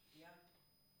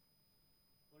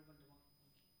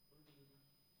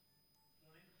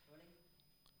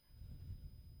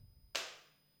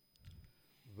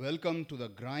Welcome to the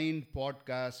grind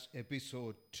podcast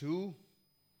episode 2.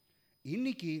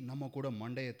 இன்னைக்கு நம்ம கூட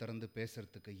மண்டையை திறந்து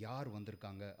பேசுகிறதுக்கு யார்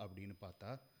வந்திருக்காங்க அப்படின்னு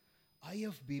பார்த்தா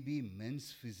ஐஎஃப்பிபி மென்ஸ்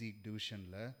ஃபிசிக்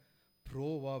டிவிஷனில்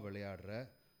ப்ரோவாக விளையாடுற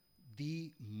the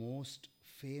most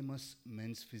famous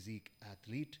men's physique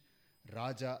athlete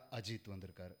ராஜா அஜித்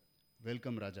வந்திருக்காரு.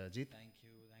 Welcome Raja Ajith.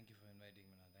 Thank you for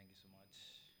inviting me. Thank you so much.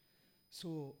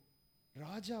 So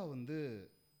ராஜா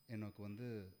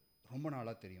எனக்கு ரொம்ப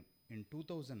நாளாக தெரியும். இன்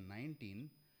 2019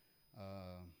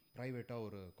 ப்ரைவேட்டாக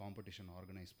ஒரு காம்படிஷன்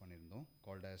ஆர்கனைஸ் பண்ணியிருந்தோம்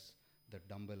கால்ட் ஆஸ் த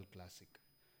டம்பல் கிளாசிக்.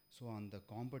 ஸோ அந்த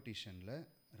காம்படிஷனில்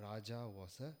ராஜா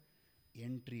was a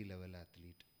entry level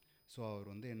athlete. So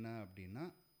அவர் என்ன அப்படின்னா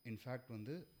இன்ஃபேக்ட்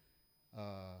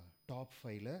டாப்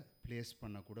 5ல் ப்ளேஸ்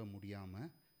பண்ணக்கூட முடியாமல்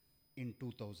இன்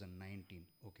 2019.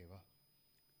 ஓகேவா?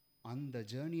 அந்த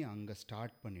ஜேர்னியை அங்கே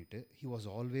ஸ்டார்ட் பண்ணிவிட்டு he was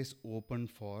always open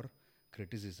for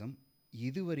criticism.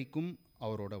 இது வரைக்கும்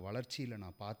அவரோட வளர்ச்சியில்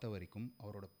நான் பார்த்த வரைக்கும்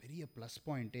அவரோட பெரிய ப்ளஸ்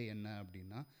பாயிண்ட்டே என்ன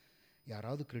அப்படின்னா,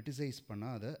 யாராவது கிரிட்டிசைஸ்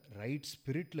பண்ணால் அதை ரைட்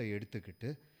ஸ்பிரிட்டில் எடுத்துக்கிட்டு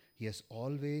he has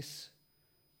always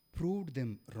proved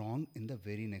them wrong in the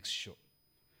very next show.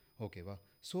 ஓகேவா?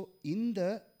 ஸோ இந்த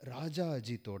ராஜா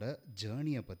அஜித்தோட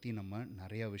ஜேர்னியை பற்றி நம்ம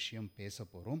நிறையா விஷயம் பேச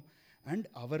போகிறோம். அண்ட்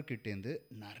அவர்கிட்டேருந்து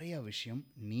நிறையா விஷயம்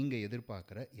நீங்கள்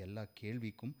எதிர்பார்க்குற எல்லா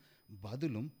கேள்விக்கும்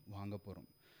பதிலும் வாங்க போகிறோம்.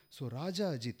 So Raja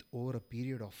Ajith over a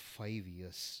period of 5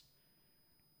 years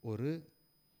ஒரு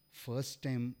first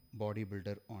time body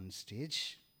builder on stage,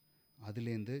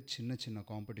 அதுலேருந்து சின்ன சின்ன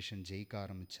காம்படிஷன் ஜெயிக்க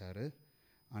ஆரம்பித்தார்.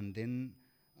 அண்ட் தென்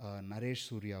நரேஷ்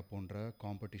சூர்யா போன்ற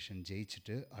காம்படிஷன்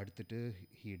ஜெயிச்சுட்டு அடுத்துட்டு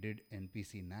he did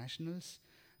NPC nationals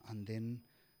and then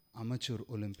amateur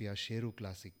Olympia Sheru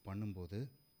classic பண்ணும்போது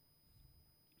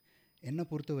என்னை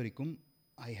பொறுத்த வரைக்கும்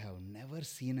I have never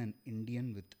seen an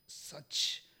Indian with such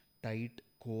tight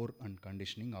core and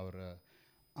conditioning. அவர்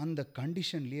அந்த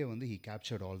கண்டிஷன்லேயே he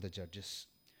captured all the judges.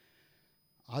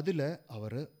 அதில்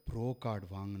அவர் ப்ரோ கார்டு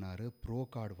வாங்கினார். ப்ரோ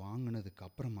கார்டு வாங்கினதுக்கு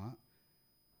அப்புறமா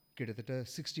கிட்டத்தட்ட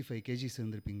 65 kgs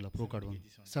இருந்திருப்பீங்களா? ப்ரோ கார்டு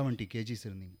 70 kgs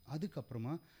இருந்தீங்க.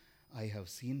 அதுக்கப்புறமா I have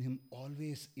seen him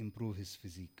always improve his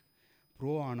physique.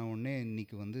 Pro ஆனவுடனே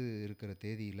இன்றைக்கி இருக்கிற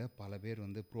தேதியில் பல பேர்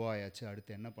ப்ரோ ஆயாச்சு,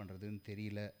 அடுத்து என்ன பண்ணுறதுன்னு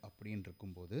தெரியல அப்படின்னு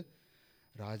இருக்கும்போது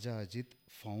Raja Ajith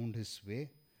found his way.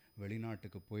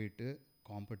 வெளிநாட்டுக்கு போயிட்டு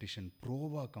காம்படிஷன்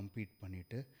ப்ரோவாக கம்பீட்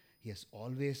பண்ணிவிட்டு he has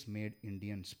always made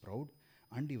Indians proud.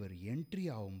 And இவர் என்ட்ரி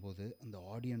ஆகும்போது அந்த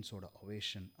ஆடியன்ஸோட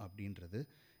அவேஷன் அப்படின்றது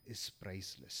இஸ்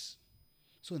ப்ரைஸ்லெஸ்.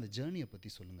 ஸோ இந்த ஜேர்னியை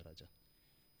பற்றி சொல்லுங்கள் ராஜா.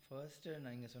 ஃபர்ஸ்ட்டு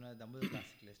நான் இங்கே சொன்ன தம்பிள்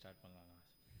கிளாசிக்லேயே ஸ்டார்ட் பண்ணலாங்க.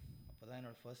 அப்போ தான்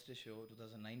என்னோடய ஃபர்ஸ்ட்டு ஷோ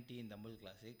 2019 தம்பிள்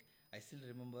கிளாசிக். ஐ ஸ்டில்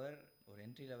ரிமெம்பர் ஒரு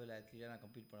என்ட்ரி லெவல் அத்லீட்டாக நான்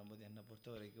கம்ப்ளீட் பண்ணும்போது என்னை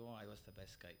பொறுத்த வரைக்கும் ஐ வாஸ் த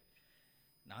பெஸ்ட் கை.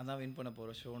 நான் தான் வின் பண்ண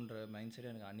போகிற ஷோன்ற மைண்ட் செட்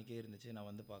எனக்கு அன்றைக்கே இருந்துச்சு.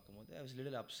 நான் பார்க்கும்போது I was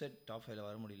little upset top 5ல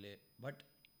வர முடியல. பட்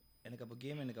எனக்கு அப்போ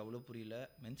கேம் எனக்கு அவ்வளோ புரியல.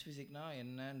 மென்ஸ் ஃபிசிக்னா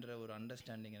என்னன்ற ஒரு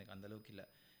அண்டர்ஸ்டாண்டிங் எனக்கு அந்தளவுக்கு இல்லை.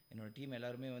 என்னோடய டீம்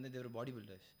எல்லாருமே they were body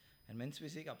builders and men's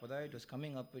physique அப்போ தான் it was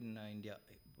coming up in India.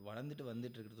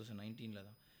 வந்துட்டுருக்கு 2019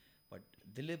 தான். பட்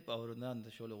திலீப் அவர்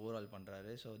அந்த ஷோவில் ஓவரால்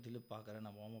பண்ணுறாரு. ஸோ திலீப் பார்க்குறேன்.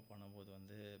 நான் வார்ம் அப்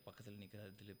பண்ணும்போது பக்கத்தில்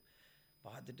நிற்கிறார் திலீப்.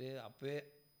 பார்த்துட்டு அப்போயே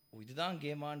இதுதான்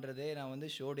கேமான்றதே நான்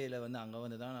ஷோ டேயில்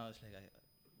அங்கே தான் நான்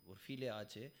ஒரு ஃபீலே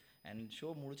ஆச்சு. அண்ட் ஷோ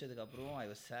முடிச்சதுக்கப்புறம் ஐ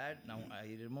வாஸ் சேட். நான் I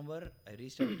remember I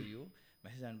reach out to you,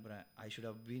 message அனுப்புகிறேன். I should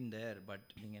have been there but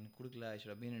நீங்கள் எனக்கு கொடுக்கல. I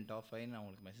should have been in top 5 நான்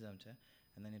உங்களுக்கு message அனுப்பிச்சேன்.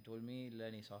 And then told me இல்லை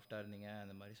நீ சாஃப்டாக இருந்தீங்க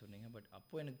அந்த மாதிரி சொன்னீங்க. பட்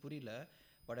அப்போது எனக்கு புரியல.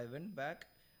 But I went back.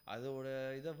 அதோட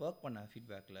இதை ஒர்க் பண்ணேன்.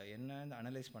 ஃபீட்பேக்கில் என்ன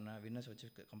அனலைஸ் பண்ணேன், வின்னர்ஸ்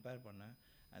வச்சு கம்பேர் பண்ணேன்.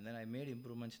 And then I made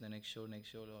improvements இந்த நெக்ஸ்ட்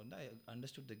ஷோவில் I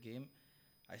understood the game.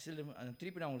 I still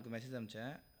திருப்பி நான் உங்களுக்கு message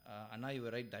அனுப்பிச்சேன். Anna you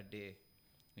were right that day,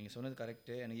 நீங்கள் சொன்னது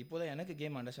கரெக்டு. எனக்கு இப்போ தான் எனக்கு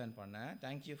கேம் அண்டர்ஸ்டாண்ட் பண்ணேன்.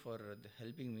 Thank you for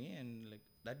helping me and like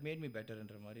that made me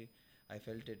பெட்டர்ன்ற மாதிரி I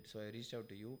felt it. So I reach out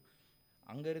to you.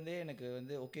 அங்கேருந்தே எனக்கு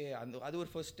ஓகே அது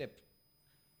ஒரு ஃபர்ஸ்ட் ஸ்டெப்.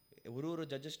 ஒரு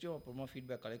ஜட்ஜஸ்ட்டையும் அப்புறமா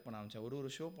ஃபீட்பேக் கலெக்ட் பண்ண ஆரம்பித்தேன்.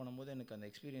 ஒரு ஷோ பண்ணும்போது எனக்கு அந்த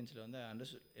எக்ஸ்பீரியன்ஸில்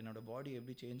என்னோடய பாடி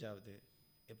எப்படி சேஞ்ச் ஆகுது,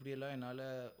 எப்படியெல்லாம் என்னால்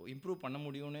இம்ப்ரூவ் பண்ண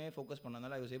முடியும்னே ஃபோக்கஸ்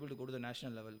பண்ணதுனால ஐ was able to go to the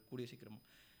national level கூடிய சீக்கிரமாக.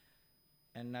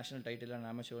 And national title and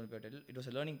amateur Olympia title. It was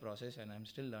a learning process and I'm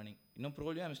still learning. இன்னும்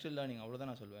ப்ரோலையும் ஐம் ஸ்டில் லேர்னிங், அவ்வளோதான்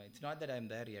நான் சொல்லுவேன். It's not that I am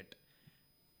there எட்.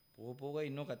 போக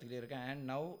இன்னும் கற்றுக்கிட்டே இருக்கேன். And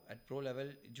now at bro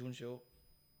level June show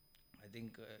I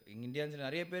think இங்கே இந்தியன்ஸில்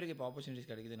நிறைய பேருக்கு இப்போ ஆப்பர்ச்சுனிட்டிஸ்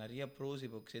கிடைக்குது. நிறைய ப்ரோஸ்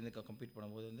இப்போ சேர்ந்து கம்ப்ளீட்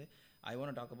பண்ணும்போது I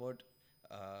want talk about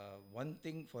one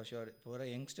thing for sure. இப்போ வர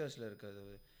யங்ஸ்டர்ஸில் இருக்கிறது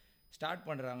ஸ்டார்ட்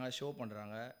பண்ணுறாங்க, ஷோ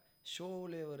பண்ணுறாங்க.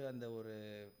 ஷோவிலே ஒரு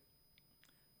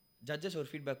ஜட்ஜஸ் ஒரு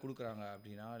ஃபீட்பேக் கொடுக்குறாங்க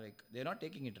அப்படின்னா like there not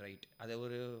taking it right. அதை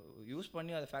யூஸ்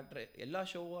பண்ணி அதை ஃபேக்டர் எல்லா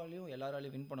ஷோவாலையும்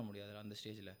எல்லாராலையும் வின் பண்ண முடியாது அந்த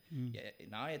ஸ்டேஜில்.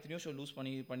 நான் எத்தனையோ ஷோ லூஸ்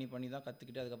பண்ணி தான்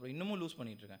கற்றுக்கிட்டு அதுக்கப்புறம் இன்னமும் லூஸ்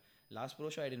பண்ணிகிட்ருக்கேன். Last bro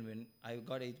show I tent win. I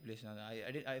got 8th place.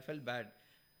 I fell bad.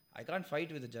 I can't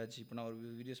fight with judge. இப்போ நான்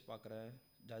ஒரு வீடியோஸ் பார்க்குறேன்,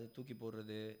 அது தூக்கி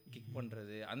போடுறது, கிக்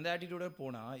பண்ணுறது, அந்த ஆட்டிடியூடோட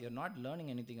போனால் you're not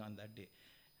learning any thing on that day.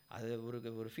 அது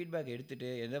ஒரு ஃபீட்பேக் எடுத்துகிட்டு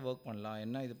எதை ஒர்க் பண்ணலாம்,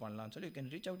 என்ன இது பண்ணலாம்னு சொல்லி you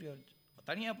can reach out your,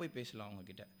 தனியாக போய் பேசலாம்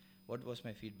அவங்கக்கிட்ட. What was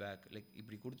my feedback, like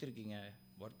இப்படி கொடுத்துருக்கீங்க,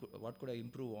 வாட் குட் ஐ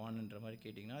இம்ப்ரூவ் ஆன்ன்ற மாதிரி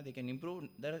கேட்டிங்கன்னா they can improve.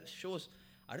 There shows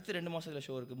அடுத்த 2 மாதத்தில்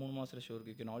ஷோ இருக்குது, 3 மாதத்தில் ஷோ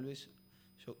இருக்குது, யூ கேன் ஆல்வேஸ்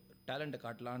ஷோ டேலண்ட்டை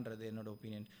காட்டலான்றது என்னோட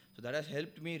opinion. So that has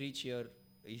help me reach here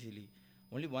easily.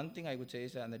 Only one thing I could say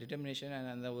is அந்த determination and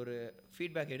அந்த ஒரு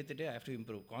ஃபீட்பேக் எடுத்துகிட்டு ஐ have to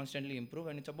improve, constantly improve.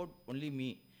 And it's about only me,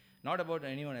 not about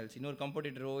any one else. இன்னொரு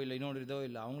கம்பெடிட்டரோ இல்லை இன்னொரு இதோ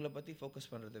இல்லை அவங்கள பற்றி ஃபோக்கஸ்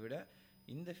பண்ணுறதை விட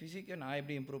இந்த ஃபிசிக்கை நான்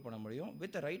எப்படி இம்ப்ரூவ் பண்ண முடியும்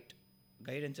வித் ரைட்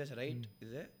கைடன்சஸ், ரைட்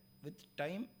இது வித்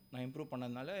டைம் நான் இம்ப்ரூவ்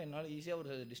பண்ணதுனால என்னால் ஈஸியாக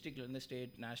ஒரு டிஸ்ட்ரிக்ட்லேருந்து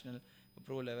state, national,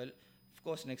 bro level,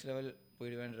 of course next level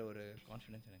போயிடுவேன்ற ஒரு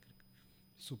கான்ஃபிடென்ஸ் எனக்கு இருக்குது.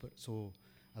 சூப்பர். ஸோ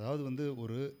அதாவது வந்து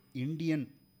ஒரு இந்தியன்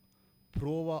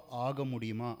ப்ரோவாக ஆக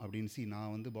முடியுமா அப்படின்னு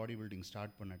நான் வந்து பாடி பில்டிங்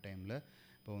ஸ்டார்ட் பண்ண டைமில்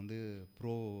இப்போ வந்து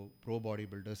ப்ரோ பாடி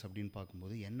பில்டர்ஸ் அப்படின்னு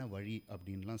பார்க்கும்போது என்ன வழி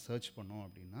அப்படின்லாம் சர்ச் பண்ணோம்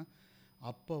அப்படின்னா,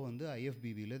 அப்போ வந்து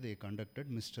ஐஎஃபிபியில் தே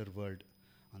கண்டக்டட் மிஸ்டர் வேர்ல்டு.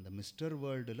 அந்த மிஸ்டர்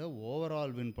வேர்ல்டில்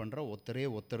ஓவரால் வின் பண்ணுற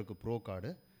ஒருத்தருக்கு ப்ரோ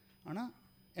கார்டு. ஆனால்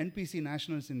NBC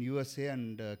nationals in USA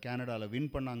and கேனடாவில்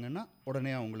win பண்ணாங்கன்னா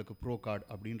உடனே அவங்களுக்கு ப்ரோ கார்டு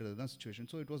அப்படின்றது தான் situation.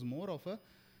 So it was more of a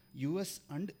US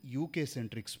and UK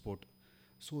centric sport.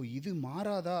 So இது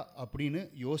மாறாதா அப்படின்னு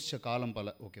யோசித்த காலம்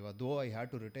பல. ஓகேவா, தோ ஐ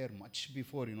had to retire much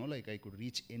before like I could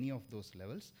reach any of those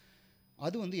levels.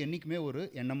 அது வந்து என்றைக்குமே ஒரு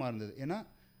எண்ணமாக இருந்தது. ஏன்னா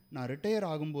நான் ரிட்டையர்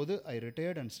ஆகும்போது ஐ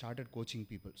retired and started coaching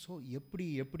people. So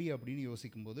எப்படி அப்படின்னு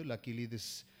யோசிக்கும்போது luckily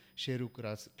this share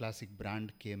classic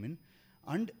brand game in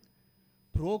and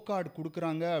bro card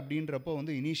கொடுக்குறாங்க. அப்படின்றப்போ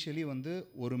வந்து இனிஷியலி வந்து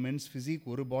ஒரு மென்ஸ் ஃபிசிக்,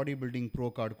 ஒரு பாடி பில்டிங் ப்ரோ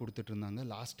கார்டு கொடுத்துட்டு இருந்தாங்க.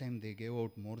 Last time they gave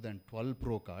out more than 12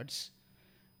 bro cards.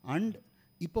 And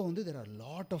இப்போ வந்து there are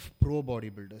lot off bro body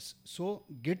builders. So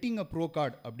getting a bro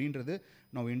card அப்படின்றது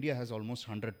now India has almost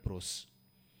 100 pros.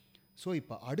 So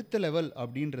இப்போ அடுத்த level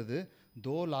அப்படின்றது,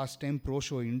 தோ last time bro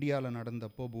show இந்தியாவில்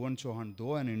நடந்தப்போ புவன் சௌஹான் தோ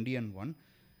an Indian one,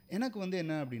 எனக்கு வந்து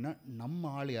என்ன அப்படின்னா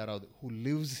நம்ம ஆள் யாராவது who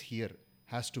lives here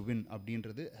has to win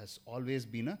அப்படின்றது has always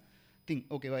been a thing.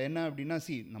 ஓகேவா, என்ன அப்படின்னா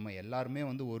நம்ம எல்லாருமே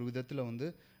வந்து ஒரு விதத்தில் வந்து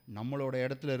நம்மளோட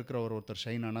இடத்துல இருக்கிற ஒருத்தர்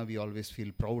ஷைன் ஆனால் we always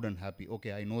feel proud and happy.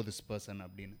 Okay, I know this person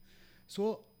அப்படின்னு. ஸோ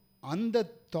அந்த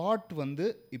தாட் வந்து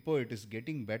இப்போ இட் இஸ்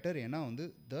கெட்டிங் பெட்டர். ஏன்னா வந்து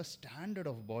the standard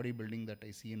of body building that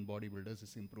I C in body builders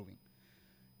is improving.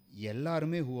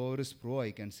 எல்லாருமே whoever is bro I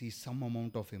can see some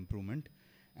amount of improvement.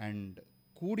 And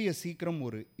கூடிய சீக்கிரம்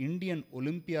ஒரு இந்தியன்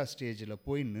ஒலிம்பியா ஸ்டேஜில்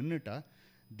போய் நின்றுட்டா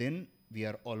then we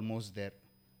are almost there,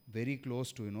 very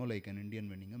close to like an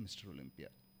Indian winning a mister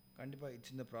Olympia. கண்டிப்பாக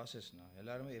it's இந்த ப்ராசஸ்னா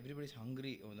எல்லாருமே everybody's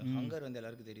hungry. அந்த hunger வந்து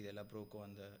எல்லாருக்கும் தெரியுது, எல்லா ப்ரோக்கும்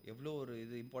அந்த எவ்வளோ ஒரு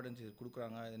இது இம்பார்ட்டன்ஸ் இது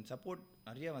கொடுக்குறாங்க. அண்ட் சப்போர்ட்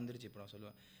நிறைய வந்துருச்சு. இப்போ நான்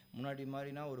சொல்லுவேன், முன்னாடி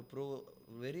மாதிரினா ஒரு ப்ரோ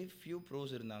வெரி ஃபியூ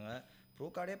ப்ரோஸ் இருந்தாங்க. ப்ரோ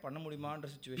கார்டே பண்ண முடியுமான்ற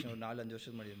சுச்சுவேஷன் ஒரு 4-5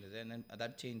 வருஷத்துக்கு முன்னாடி இருந்தது. அண்ட்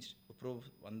தட் சேஞ்ச், ப்ரோ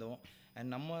வந்தோம். அண்ட்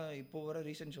நம்ம இப்போ வர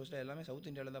ரீசெண்ட் ஷோஸில் எல்லாமே சவுத்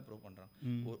இந்தியாவில் தான் ப்ரோ பண்ணுறான்.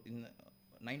 இந்த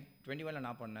 21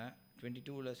 நான் பண்ணேன்,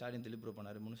 22 ஸ்டாலின் திலீப் ப்ரோ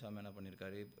பண்ணார், முனுசாமி என்ன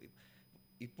பண்ணியிருக்காரு,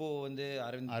 இப்போது வந்து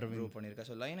அரவிந்த் ப்ரோ பண்ணியிருக்கா.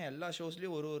 ஸோ லைனாக எல்லா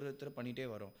ஷோஸ்லேயும் ஒருத்தர் பண்ணிகிட்டே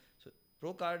வரோம். ஸோ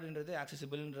ப்ரோ கார்டுன்றது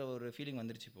ஆக்சசிபிள்ன்ற ஒரு ஃபீலிங்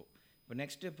வந்துருச்சு இப்போ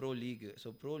next bro league. So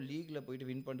bro லீக்கில் போயிட்டு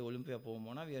வின் பண்ணிட்டு Olympia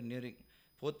போகும்போனா we are nearing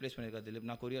 4th place பண்ணியிருக்கா திலீப்.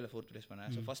 நான் கொரியாவில் 4th பிளேஸ்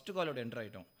பண்ணேன். ஸோ ஃபஸ்ட்டு காலோட என்டர்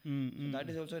ஆகிட்டோம்.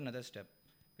 That is also another step.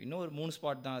 இன்னும் ஒரு 3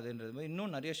 ஸ்பாட் தான் அதுன்றது மாதிரி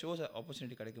இன்னும் நிறைய ஷோஸ்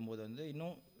ஆப்பர்ச்சுனிட்டி கிடைக்கும் போது வந்து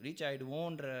இன்னும் ரீச்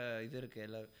ஆகிடுவோன்ற இது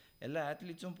இருக்குது. எல்லா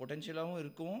ஆத்லீட்ஸும் பொட்டென்ஷியலாகவும்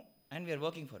இருக்கும். And we are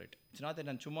working for it. It's not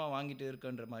நான் சும்மா வாங்கிட்டு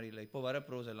இருக்குன்ற மாதிரி இல்லை. இப்போ வர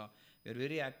ப்ரோஸ் எல்லாம் we are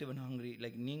very active and hungry.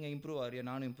 Like நீங்கள் இம்ப்ரூவ் ஆகிறியா,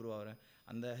 நானும் இம்ப்ரூவ் ஆகிறேன்.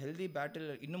 அந்த ஹெல்தி பேட்டில்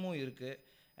இன்னமும் இருக்குது.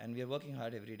 And we are working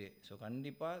hard every day. So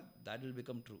கண்டிப்பாக that will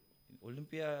become true.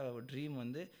 Olympia dream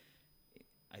வந்து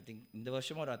ஐ திங்க் இந்த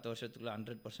வருஷமும் ஒரு 10 வருஷத்துக்குள்ள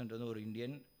 100% வந்து ஒரு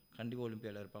இந்தியன் கண்டிப்பாக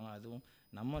ஒலிம்பியாவில் இருப்பாங்க. அதுவும்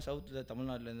நம்ம சவுத்தில்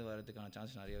தமிழ்நாட்டிலேருந்து வரதுக்கான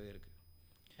சான்ஸ் நிறையவே இருக்குது.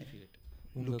 I feel it.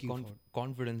 உங்கள்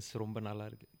கான்ஃபிடென்ஸ் ரொம்ப நல்லா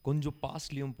இருக்குது. கொஞ்சம்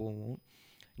பாஸ்ட்லேயும் போவோம்.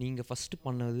 நீங்கள் ஃபஸ்ட்டு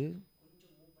பண்ணது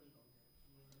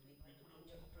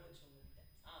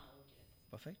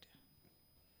பர்ஃபெக்ட்.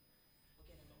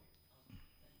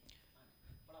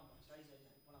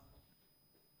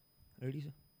 Ready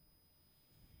sir?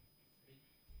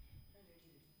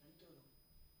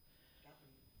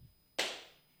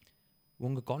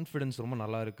 உங்கள் கான்ஃபிடென்ஸ் ரொம்ப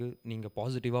நல்லா இருக்குது. நீங்கள்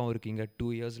பாசிட்டிவாகவும் இருக்கீங்க. 2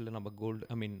 இயர்ஸில் நம்ம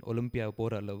ஒலிம்பியா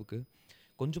போகிற அளவுக்கு.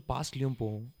 கொஞ்சம் பாஸ்ட்லேயும்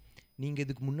போவோம். நீங்கள்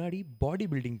இதுக்கு முன்னாடி பாடி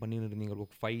பில்டிங் பண்ணிட்டு இருந்தீங்க ஒரு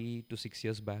 5 to 6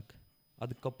 இயர்ஸ் பேக்.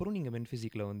 அதுக்கப்புறம் நீங்கள் மென்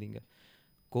ஃபிசிக்கில் வந்தீங்க.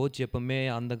 கோச் எப்போவுமே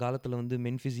அந்த காலத்தில் வந்து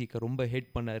மென் ஃபிசிக்கை ரொம்ப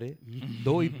ஹேட் பண்ணார்.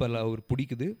 தோ இப்போ அவர்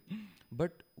பிடிக்குது.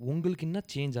 பட் உங்களுக்கு என்ன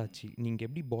சேஞ்ச் ஆச்சு? நீங்கள்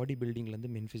எப்படி பாடி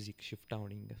பில்டிங்லேருந்து மென் ஃபிசிக் ஷிஃப்ட்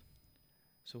ஆகுனீங்க?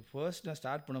 ஸோ ஃபர்ஸ்ட் நான்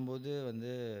ஸ்டார்ட் பண்ணும்போது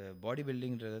வந்து பாடி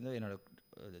பில்டிங்கிறது வந்து என்னோட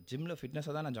ஜிம்மில்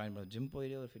ஃபிட்னஸாக தான் நான் ஜாயின் பண்ணேன். ஜிம்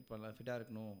போயிட்டு ஒரு ஃபிட்டாக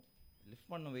இருக்கணும், லிஃப்ட்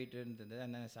பண்ண வெயிட் இருந்தது.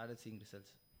 And then started seeing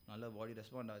results. நல்ல பாடி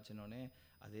ரெஸ்பாண்ட் ஆச்சுன்னொடனே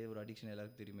அதே ஒரு அடிக்ஷன்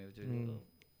எல்லாருக்கும் தெரியுமே வச்சு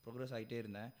ப்ரோக்ரஸ் ஆகிட்டே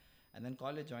இருந்தேன். அண்ட் தென்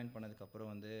காலேஜ் ஜாயின் பண்ணதுக்கப்புறம்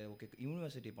வந்து ஓகே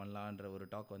யூனிவர்சிட்டி பண்ணலான்ற ஒரு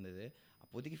டாக் வந்தது.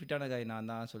 அப்போதைக்கு ஃபிட்டான காய் நான்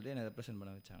தான் சொல்லிட்டு என்னை ரெப்ரசென்ட்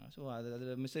பண்ண வச்சாங்க. ஸோ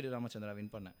அதில் மிஸ்டர் ராமச்சந்திரா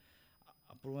வின் பண்ணேன்.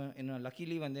 அப்புறம் என்ன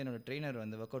லக்கிலி வந்து என்னோடய ட்ரெயினர்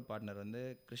வந்து ஒர்க் அவுட் பார்ட்னர் வந்து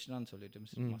கிருஷ்ணான்னு சொல்லிட்டு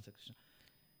மாஸ்டர் கிருஷ்ணா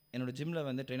என்னோடய ஜிம்மில்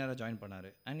வந்து ட்ரெயினராக ஜாயின் பண்ணார்.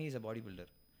 And is a body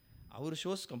filter. Our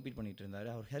shows complete பண்ணிகிட்டு இருந்தார்.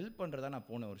 அவர் ஹெல்ப் பண்ணுறதா நான்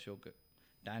போனேன் ஒரு ஷோக்கு,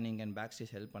 tanning and back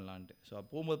stage help பண்ணலான்ட்டு. ஸோ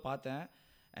போகும்போது பார்த்தேன்.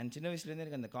 அண்ட் சின்ன வயசுலேருந்து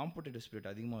எனக்கு அந்த காம்படிட்டிவ் ஸ்பிரிட்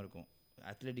அதிகமாக இருக்கும்.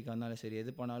 அத்லெட்டிக்காக இருந்தாலும் சரி,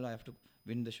 எது பண்ணாலும் I have to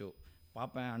win the show.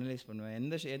 பார்ப்பேன், அனலைஸ் பண்ணுவேன்.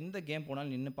 எந்த கேம்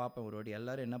போனாலும் நின்று பார்ப்பேன் ஒரு வாட்டி.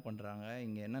 எல்லோரும் என்ன பண்ணுறாங்க,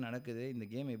 இங்கே என்ன நடக்குது, இந்த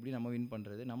கேம் எப்படி நம்ம வின்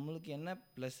பண்ணுறது, நம்மளுக்கு என்ன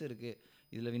ப்ளஸ் இருக்குது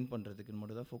இதில் வின் பண்ணுறதுக்குன்னு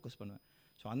மட்டும் தான் ஃபோக்கஸ் பண்ணுவேன்.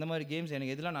 ஸோ அந்த மாதிரி கேம்ஸ்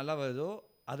எனக்கு எதெல்லாம் நல்லா வருதோ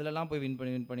அதிலலாம் போய் வின்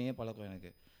பண்ணியே பழக்கம்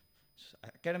எனக்கு.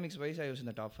 அகாடமிக்ஸ் வைஸ் ஐ வாஸ்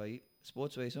இந்த டாப் 5.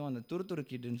 ஸ்போர்ட்ஸ் வைஸும் அந்த துரு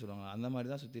கிட்டுன்னு சொல்லுவாங்க, அந்த மாதிரி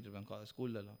தான் சுற்றிட்டு இருப்பேன்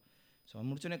ஸ்கூல்லலாம். ஸோ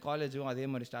முடிச்சோடனே காலேஜும் அதே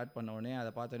மாதிரி ஸ்டார்ட் பண்ணோடனே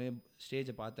அதை பார்த்தோன்னே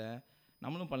ஸ்டேஜை பார்த்தேன்.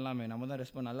 நம்மளும் பண்ணலாமே, நம்ம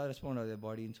தான் நல்லா ரெஸ்பாண்ட் ஆகுது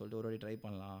பாடின்னு சொல்லிட்டு ஒரு வாட்டி ட்ரை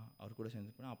பண்ணலாம். அவர் கூட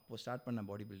சேர்ந்து பண்ணேன். அப்போது ஸ்டார்ட் பண்ணேன்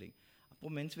பாடி பில்டிங்.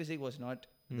 அப்போது men's physique was not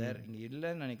there, இங்கே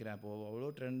இல்லைன்னு நினைக்கிறேன். அப்போது அவ்வளோ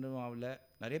ட்ரெண்டும் ஆகல,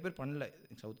 நிறைய பேர் பண்ணல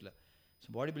சவுத்தில். ஸோ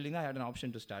பாடி பில்டிங் தான் had an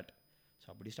option to start. So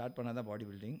அப்படி ஸ்டார்ட் பண்ணால் தான் பாடி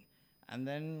பில்டிங். அண்ட்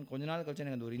தென் கொஞ்ச நாள் கழிச்சு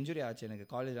எனக்கு அந்த ஒரு இன்ஜுரி ஆச்சு எனக்கு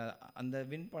காலேஜ். அந்த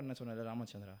வின் பண்ண சொன்னல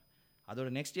ராமச்சந்திரா, அதோட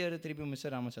நெக்ஸ்ட் இயர் திருப்பி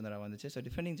மிஸ்டர் ராமச்சந்திரா வந்துச்சு. ஸோ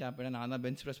டிஃபெண்டிங் சாம்பியனாக நான் தான்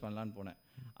பெஞ்ச் ப்ரெஸ் பண்ணலான்னு போனேன்.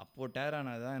 அப்போது டேர்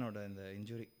ஆனது தான் என்னோட இந்த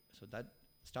injury. So that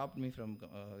stop me from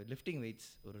lifting weights.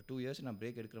 ஒரு 2 years நான்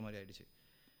பிரேக் எடுக்கிற மாதிரி ஆகிடுச்சு.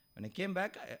 when I came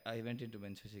back I went into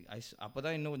men's physique. அப்போ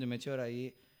தான் இன்னும் கொஞ்சம் மெச்சூர் ஆகி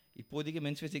இப்போதைக்கு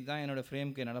மென்ஸ் ஃபிசிக் தான் என்னோடய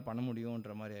ஃப்ரேம்க்கு என்னால் பண்ண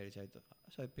முடியுன்ற மாதிரி ஆகிடுச்சு.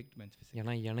 So I picked men's physique.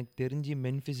 ஏன்னா எனக்கு தெரிஞ்சு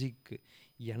மென் ஃபிசிக்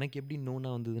எனக்கு எப்படி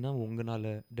நோனாக வந்ததுன்னா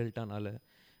உங்களால் டெல்டானால்.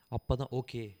 அப்போ தான்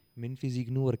ஓகே மென்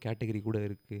ஃபிசிக்னு ஒரு கேட்டகரி கூட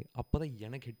இருக்குது. அப்போ தான்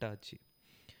எனக்கு ஹிட் ஆச்சு.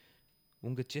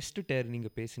 உங்கள் செஸ்ட்டு டேர்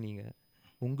நீங்கள் பேசுனீங்க,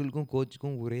 உங்களுக்கும்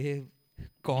கோச்சுக்கும் ஒரே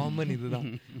காமன் இதுதான்.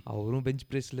 அவரும் பெஞ்ச்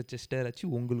ப்ரெஸ்ஸில் செஸ்ட் டேர் ஆச்சு,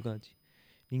 உங்களுக்கும் ஆச்சு.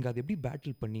 நீங்கள் அதை எப்படி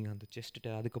பேட்டில் பண்ணீங்க அந்த செஸ்ட்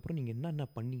டேர்? அதுக்கப்புறம் நீங்கள் என்னென்ன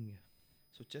பண்ணீங்க?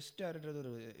 ஸோ செஸ்ட் டேர்ன்றது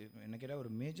ஒரு என்ன கேட்டால் ஒரு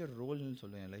மேஜர் ரோல்னு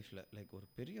சொல்லுவேன் என் லைஃப்பில். லைக் ஒரு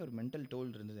பெரிய ஒரு மென்டல்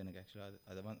டோல் இருந்தது எனக்கு ஆக்சுவலாக.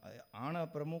 அதை ஆன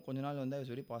அப்புறமும் கொஞ்ச நாள் வந்து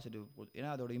அது வெரி பாசிட்டிவ்.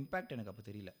 ஏன்னா அதோட இம்பாக்ட் எனக்கு அப்போ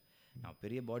தெரியல. நான்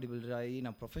பெரிய பாடி பில்டர் ஆகி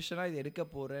நான் ப்ரொஃபஷனலாக இது எடுக்க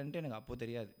போகிறேன்ட்டு எனக்கு அப்போது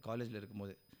தெரியாது. காலேஜில்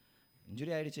இருக்கும்போது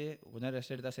இன்ஜுரி ஆகிடுச்சு, கொஞ்ச நேரம்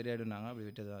ரெஸ்ட் எடுத்தால் சரியாயிடுனாங்க, அப்படி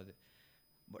விட்டு தான் அது.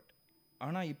 பட்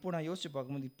ஆனால் இப்போது நான் யோசிச்சு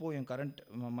பார்க்கும்போது இப்போது என் கரண்ட்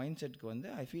மைண்ட் செட்டுக்கு வந்து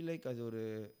ஐ ஃபீல் லைக் அது ஒரு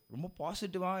ரொம்ப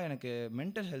பாசிட்டிவாக எனக்கு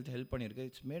மென்டல் ஹெல்ப் பண்ணியிருக்கு.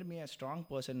 It's made me a strong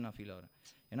person நான் ஃபீல் ஆகிறேன்.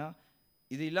 ஏன்னா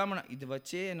இது இல்லாமல் நான் இது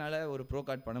வச்சே என்னால் ஒரு ப்ரோ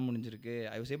கார்ட் பண்ண முடிஞ்சிருக்கு.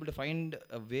 I was able to find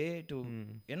a way to.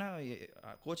 ஏன்னா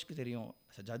கோச்சுக்கு தெரியும்,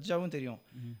 ஜட்ஜாகவும் தெரியும்,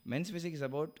 men's physique is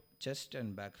about chest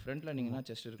and back. ஃப்ரண்ட்டில் நீங்கன்னா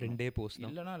செஸ்ட் இருக்கு, 2 போஸ்ட்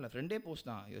இல்லைனா இல்லை 2 போஸ்ட்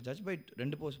தான். ஜட்ஜ் பை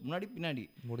 2 போஸ்ட் முன்னாடி பின்னாடி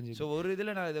முடிஞ்சு. ஸோ ஒரு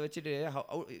இதில் நான் இதை வச்சுட்டு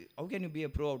how can you be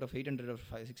a pro out of 800 or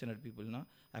 600 பீப்புள்னா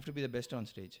I have to be the best on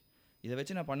stage. இதை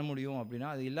வச்சு நான் பண்ண முடியும் அப்படின்னா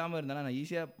அது இல்லாமல் இருந்தாலும் நான்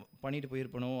ஈஸியாக பண்ணிட்டு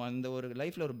போயிருப்பணும். அந்த ஒரு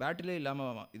லைஃப்பில் ஒரு பேட்டிலே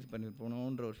இல்லாமல் இது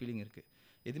பண்ணிருப்பணுன்ற ஒரு ஃபீலிங் இருக்குது.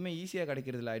 எதுவுமே ஈஸியாக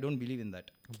கிடைக்கிறதில்ல. I don't believe in that.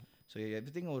 So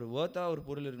everything ஒரு ஒர்த்தாக ஒரு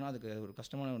பொருள் இருக்குன்னா அதுக்கு ஒரு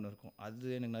கஷ்டமான ஒன்று இருக்கும்.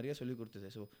 அது எனக்கு நிறைய சொல்லிக் கொடுத்தது.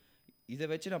 ஸோ இதை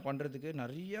வச்சு நான் பண்ணுறதுக்கு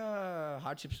நிறையா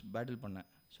ஹார்ட்ஷிப்ஸ் பேட்டில் பண்ணேன்.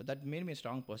 So that made me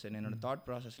strong person. என்னோட தாட்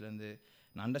ப்ராசஸ்லேருந்து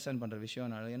நான் அண்டர்ஸ்டாண்ட் பண்ணுற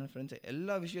விஷயம்னால என்னோட ஃப்ரெண்ட்ஸ்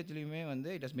எல்லா விஷயத்துலையுமே வந்து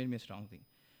it has made me strong thing.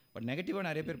 But நெகட்டிவாக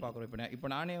நிறைய பேர் பார்க்குறோம். இப்போ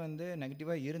நானே வந்து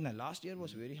நெகட்டிவாக இருந்தேன். Last year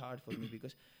was very hard for me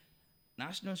because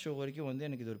national show வரைக்கும் வந்து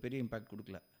எனக்கு இது ஒரு பெரிய இம்பாக்ட்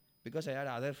கொடுக்கல. Because I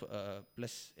had other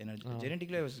plus என்னோட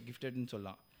ஜெனட்டிக்லி ஐ வாஸ் கிஃப்டட்னு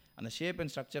சொல்லலாம். அந்த shape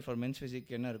and structure for men's physique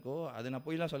என்ன இருக்கோ அதை நான்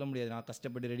போய்லாம் சொல்ல முடியாது. நான்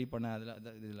கஷ்டப்பட்டு ரெடி பண்ணேன்.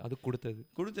 அதில் அது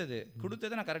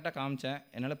கொடுத்ததை நான் கரெக்டாக காமிச்சேன்.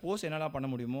 என்னால் போஸ்ட் என்னெல்லாம் பண்ண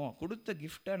முடியுமோ கொடுத்த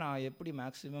கிஃப்ட்டை நான் எப்படி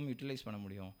மேக்ஸிமம் யூட்டிலைஸ் பண்ண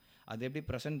முடியும், அதை எப்படி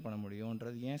ப்ரெசென்ட் பண்ண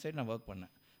முடியுன்றது என் சைடு நான் ஒர்க்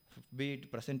பண்ணேன். Beat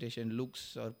presentation, looks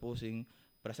R posing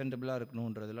ப்ரெசென்டபிளாக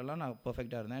இருக்கணுன்றதுலலாம் நான்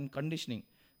பர்ஃபெக்டாக இருந்தேன். அண்ட்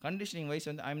கண்டிஷனிங் வைஸ்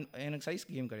வந்து எனக்கு சைஸ்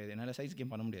கேம் கிடையாது, என்னால் சைஸ்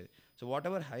கேம் பண்ண முடியாது. So what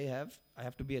ever I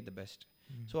have to be at the best.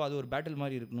 So அது ஒரு பேட்டில்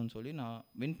மாதிரி இருக்கணும்னு சொல்லி நான்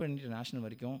வின் பண்ணிட்டு நேஷனல்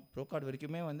வரைக்கும் ப்ரோ கார்டு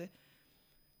வரைக்குமே வந்து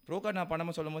ப்ரோ கார்டு நான்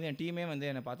பண்ணாமல் சொல்லும் போது என் டீமே வந்து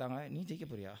என்னை பார்த்தாங்க, நீ ஜெயிக்க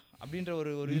போறியா அப்படின்ற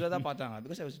ஒரு இதில் தான் பார்த்தாங்க.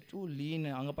 Because I was too lean.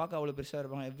 அங்கே பார்க்க அவ்வளோ பெருசாக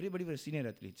இருப்பாங்க. எவ்ரிபடி ஒரு சீனியர்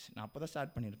அத்லீட்ஸ். நான் அப்போ தான்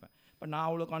ஸ்டார்ட் பண்ணியிருப்பேன். பட் நான்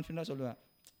அவ்வளோ கான்ஃபிடென்ட்டாக சொல்லுவேன்,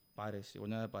 பாரு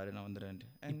ஒன்றா பாரு நான் வந்துடுறேன்ட்டு.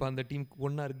 இப்போ அந்த டீமுக்கு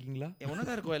ஒன்றா இருக்கீங்களா? ஒன்றா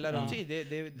தான் இருக்கும் எல்லாரும்.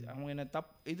 அவங்க என்ன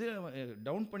இது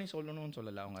டவுன் பண்ணி சொல்லணும்னு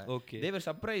சொல்லலை. அவங்க தேவர்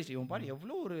சர்ப்ரைஸ். இவன் பாரு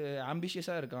எவ்வளோ ஒரு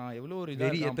ஆம்பிஷியஸாக இருக்கான், எவ்வளோ ஒரு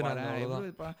இதாக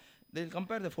இருப்பான். தே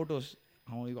கம்பேர் த ஃபோட்டோஸ்.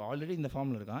 அவன் ஆல்ரெடி இந்த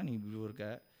ஃபார்மில் இருக்கான், நீ இவ்வளோ இருக்க,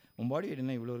 உன் பாடி வெயிட்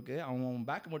என்ன இவ்வளோ இருக்குது, அவன்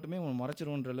பேக் மட்டுமே அவன்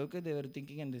மறைச்சிருன்ற அளவுக்கு they were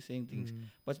thinking and the same things.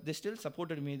 But they still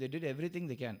supported me. They did everything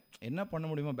they can. என்ன பண்ண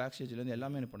முடியுமோ பேக் ஸ்டேஜ்லேருந்து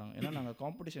எல்லாமே என்ன பண்ணாங்க. ஏன்னா நாங்கள்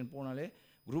காம்படிஷன் போனாலே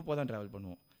குரூப்பாக தான் ட்ராவல்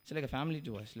பண்ணுவோம். It's like family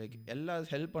to us. Like எல்லா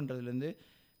ஹெல்ப் பண்ணுறதுலேருந்து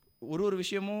ஒரு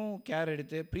விஷயமும் கேர்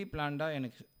எடுத்து ப்ரீ பிளான்டாக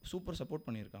எனக்கு சூப்பர் சப்போர்ட்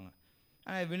பண்ணியிருக்காங்க.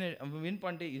 வின்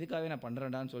பண்ணிட்டு இதுக்காகவே நான்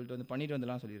பண்ணுறேன்டான்னு சொல்லிட்டு வந்து பண்ணிட்டு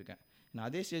வந்துலாம் சொல்லியிருக்கேன். நான்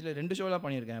அதே ஸ்டேஜில் 2 ஷோலாம்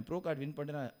பண்ணியிருக்கேன். ப்ரோ கார்டு வின்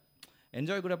பண்ணிட்டு நான்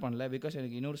என்ஜாய் கூட பண்ணல. பிகாஸ்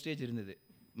எனக்கு இன்னொரு ஸ்டேஜ் இருந்தது,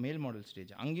 மேல் மாடல்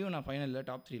ஸ்டேஜ். அங்கேயும் நான் ஃபைனலில்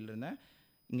டாப் 3 இருந்தேன்.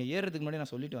 இங்கே ஏறுறதுக்கு முன்னாடி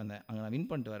நான் சொல்லிட்டு வந்தேன், அங்கே நான் வின்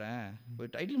பண்ணிட்டு வரேன்,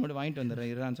 போய் டைட்டில் மட்டும் வாங்கிட்டு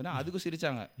வந்துடுறேன் இருறான்னு சொன்னேன். அதுக்கும்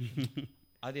சிரிச்சாங்க.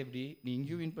 அது எப்படி நீ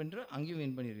இங்கேயும் வின் பண்ணுற அங்கேயும்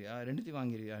வின் பண்ணிடுவியா, 2த்தையும்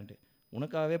வாங்கிடுவியான்ட்டு.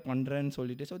 உனக்காகவே பண்ணுறேன்னு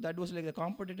சொல்லிட்டு. So that was like the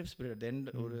competitive spirit. Then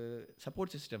ஒரு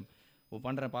சப்போர்ட் சிஸ்டம்.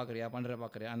 பண்ணுறேன்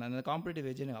பார்க்குறியா அந்த காம்படிட்டிவ்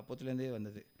ஏஜ் எனக்கு அப்போத்துலேருந்தே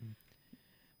வந்தது.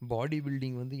 பாடி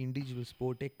பில்டிங் வந்து இண்டிவிஜுவல்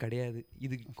ஸ்போர்ட்டே கிடையாது.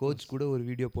 இதுக்கு கோச் கூட ஒரு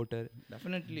வீடியோ போட்டார்.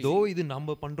 டெஃபினெட்லி தோ இது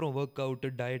நம்ம பண்ணுறோம் ஒர்க் அவுட்டு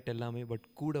டயட் எல்லாமே, பட்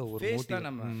கூட ஒரு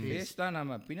ஃபேஸ் தான்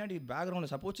நம்ம பின்னாடி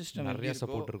பேக்ரவுண்டில் சப்போர்ட் சிஸ்டம் நிறைய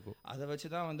சப்போர்ட் இருக்கும். அதை வச்சு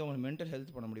தான் வந்து உங்களுக்கு மென்டல்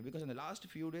ஹெல்த் பண்ண முடியும். பிகாஸ் அந்த லாஸ்ட்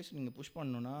ஃபியூ டேஸ் நீங்கள் புஷ்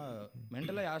பண்ணணும்னா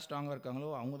மென்டலாக யார் ஸ்ட்ராங்காக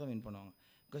இருக்காங்களோ அவங்க தான் வின் பண்ணுவாங்க.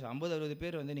 பிகாஸ் 50-60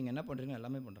 பேர் வந்து நீங்கள் என்ன பண்ணுறீங்க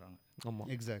எல்லாமே பண்ணுறாங்க. ஆமாம்,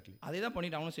 எக்ஸாக்ட்லி. அதே தான்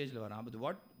பண்ணிட்டு அவனும் ஸ்டேஜில் வரான். But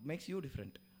what makes you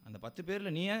different? அந்த 10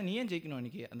 பேரில் நீ ஏன் ஜெயிக்கணும்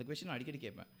அன்றைக்கி? அந்த கொஸ்டின் அடிக்கடி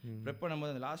கேட்பேன். ப்ரெப்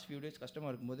பண்ணும்போது அந்த லாஸ்ட் ஃபியூ டேஸ்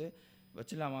கஷ்டமாக இருக்கும்போது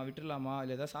வச்சிடலாமா விட்டுடலாமா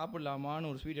இல்லை ஏதாவது சாப்பிடலாமான்னு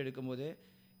ஒரு ஸ்வீட் எடுக்கும்போது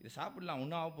இது சாப்பிடலாம்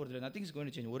ஒன்றும் ஆக போகிறது இல்லை, நத்திங்ஸ் கோயிங்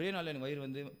டு சேஞ்ச், ஒரே நாள் எனக்கு வயிறு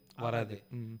வந்து வராது.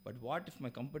 But what if my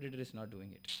competitor is not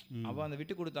doing it? அவன் அந்த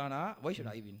விட்டு கொடுத்தானா why should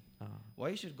I win?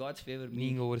 Why should gods favour me?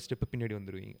 நீங்கள் ஒரு ஸ்டெப்பு பின்னாடி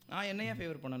வந்துடுவீங்க. நான் என்ன ஏன்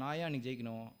ஃபேவர் பண்ண, நான் ஏன் அன்றைக்கி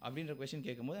ஜெயிக்கணும் அப்படின்ற கொஸ்டின்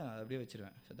கேட்கும்போது நான் அப்படியே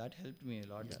வச்சிருவேன். So that help me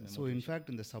lot. So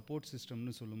in fact இந்த சப்போர்ட்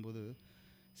சிஸ்டம்னு சொல்லும்போது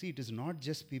it is not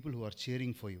just people who are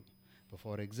caring for you. இப்போ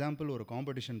ஃபார் எக்ஸாம்பிள் ஒரு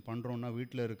காம்படிஷன் பண்ணுறோன்னா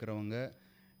வீட்டில் இருக்கிறவங்க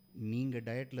நீங்கள்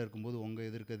டயட்டில் இருக்கும்போது உங்கள்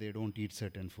எதிர்க்க they don't eat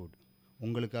certain food.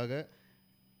 உங்களுக்காக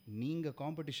நீங்கள்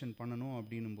காம்படிஷன் பண்ணணும்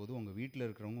அப்படின்னும் போது உங்கள் வீட்டில்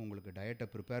இருக்கிறவங்க உங்களுக்கு டயட்டை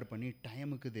ப்ரிப்பேர் பண்ணி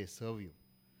டைமுக்கு தே சர்வ் யூ.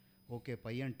 ஓகே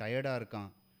பையன் டயர்டாக இருக்கான்,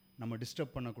 நம்ம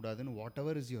டிஸ்டர்ப் பண்ணக்கூடாதுன்னு what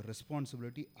ever is your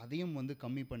responsibility அதையும் வந்து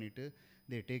கம்மி பண்ணிவிட்டு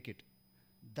they take it.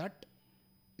 That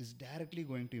is directly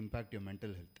going to impact your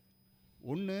mental health.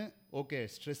 ஒன்று ஓகே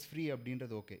ஸ்ட்ரெஸ் ஃப்ரீ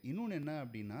அப்படின்றது ஓகே. இன்னொன்று என்ன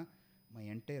அப்படின்னா my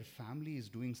entire family is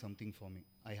doing something for me,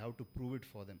 I have to prove it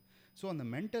for them. So அந்த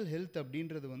mental health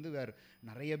அப்படின்றது வந்து வேறு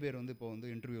நிறைய பேர் வந்து இப்போ வந்து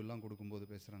இன்டர்வியூலாம் கொடுக்கும்போது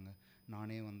பேசுகிறாங்க,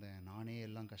 நானே வந்தேன், நானே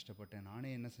எல்லாம் கஷ்டப்பட்டேன்,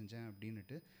 நானே என்ன செஞ்சேன்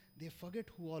அப்படின்ட்டு. They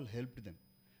forget who all helped them.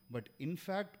 But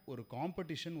in fact ஒரு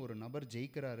காம்படிஷன் ஒரு நபர்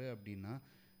ஜெயிக்கிறாரு அப்படின்னா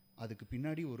அதுக்கு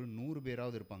பின்னாடி ஒரு 100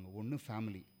 பேராவது இருப்பாங்க. ஒன்று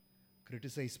ஃபேமிலி,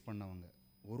 கிரிட்டிசைஸ் பண்ணவங்க,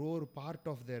 ஒரு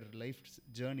பார்ட் ஆஃப் தேர் லைஃப்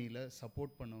ஜேர்னியில்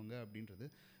சப்போர்ட் பண்ணவங்க அப்படின்றது.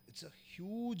 It's a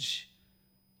huge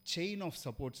chain of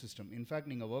support system. In fact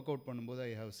நீங்கள் ஒர்க் அவுட் பண்ணும்போது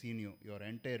I have seen you, your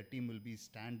entire team will be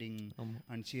standing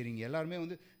and cheering. எல்லாருமே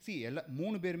வந்து எல்லா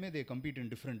 3 பேருமே they compete in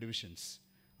different divisions.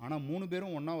 ஆனால் 3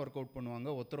 பேரும் ஒன்றா ஒர்க் அவுட் பண்ணுவாங்க,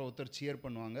 ஒருத்தர் சியர்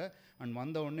பண்ணுவாங்க. அண்ட்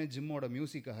வந்த உடனே ஜிம்மோட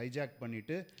மியூசிக்கை ஹைஜாக்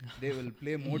பண்ணிவிட்டு they will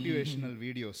play motivational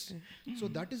videos. So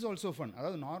that is also fun.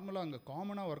 அதாவது நார்மலாக அங்கே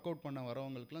காமனாக ஒர்க் அவுட் பண்ண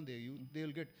வரவங்களுக்குலாம் they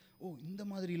will get இந்த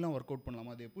மாதிரிலாம் ஒர்க் அவுட்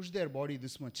பண்ணலாமா, they push their body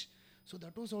this much. So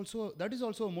that is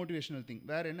also a motivational thing.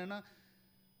 வேறு என்னென்னா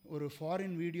ஒரு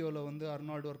ஃபாரின் வீடியோவில் வந்து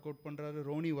அர்னால்டு ஒர்க் அவுட் பண்ணுறாரு,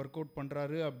 ரோனி ஒர்க் அவுட்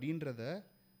பண்ணுறாரு அப்படின்றத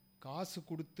காசு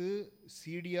கொடுத்து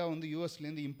சிடியாக வந்து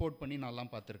யூஎஸ்லேருந்து இம்போர்ட் பண்ணி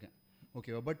நான்லாம் பார்த்துருக்கேன்.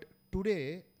 ஓகேவா? But today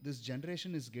this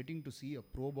generation is getting to see a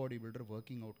pro bodybuilder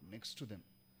working out next to them.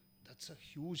 That's a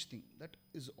huge thing. That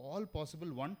is all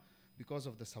possible, one, because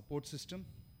of the support system,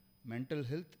 mental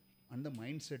health and the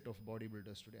mindset of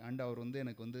bodybuilders today. And அவர் வந்து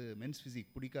எனக்கு வந்து men's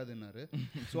physique பிடிக்காதுன்னாரு.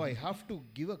 So I have to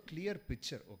give a clear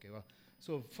picture. ஓகேவா?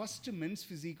 So first men's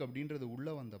physique அப்படின்றது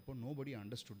உள்ளே வந்தப்போ nobody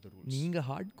understood the rules. நீங்கள்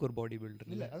hard core body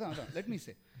builder இல்லை, அதான் let me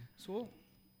say. So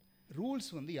rules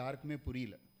வந்து யாருக்குமே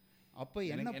புரியல. அப்போ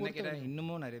என்ன பொறுத்த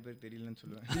இன்னமும் நிறைய பேர் தெரியலன்னு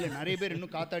சொல்லுவேன். இல்லை, நிறைய பேர்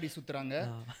இன்னும் காத்தாடி சுற்றுறாங்க.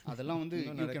 அதெல்லாம் வந்து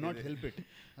யூ கேனாட் ஹெல்ப் இட்.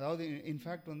 அதாவது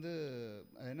இன்ஃபேக்ட் வந்து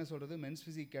என்ன சொல்கிறது, மென்ஸ்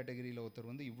ஃபிசிக் கேட்டகரியில் ஒருத்தர்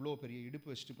வந்து இவ்வளோ பெரிய இடுப்பு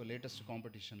வச்சுட்டு இப்போ லேட்டஸ்ட்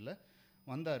காம்படிஷனில்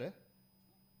வந்தார்.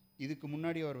 இதுக்கு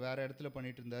முன்னாடி அவர் வேறு இடத்துல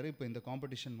பண்ணிகிட்டு இருந்தார். இப்போ இந்த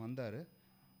காம்படிஷன் வந்தார்.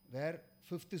 Where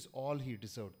 5th is all he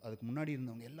deserved. அதுக்கு முன்னாடி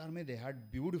இருந்தவங்க எல்லாருமே தே ஹேட்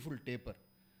பியூட்டிஃபுல் டேப்பர்.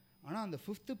 ஆனால் அந்த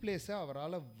 5th பிளேஸை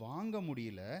அவரால் வாங்க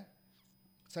முடியல.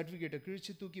 சர்டிஃபிகேட்டை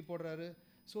கிழிச்சு தூக்கி போடுறாரு.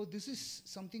 So this is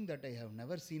something that I have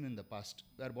never seen in the past.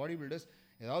 Where body builders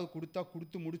ஏதாவது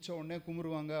கொடுத்து முடித்த உடனே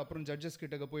கும்பிடுவாங்க, அப்புறம் ஜட்ஜஸ்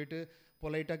கிட்டக்க போயிட்டு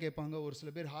பொலைட்டாக கேட்பாங்க, ஒரு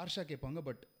சில பேர் ஹார்ஷாக கேட்பாங்க.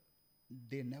 But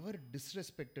they never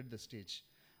disrespected the stage.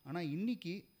 ஆனால்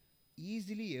இன்றைக்கி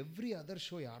ஈஸிலி எவ்ரி அதர்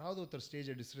ஷோ யாராவது ஒருத்தர்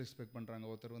ஸ்டேஜை டிஸ்ரெஸ்பெக்ட் பண்ணுறாங்க.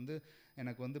 ஒருத்தர் வந்து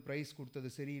எனக்கு வந்து ப்ரைஸ்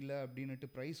கொடுத்தது சரியில்லை அப்படின்னுட்டு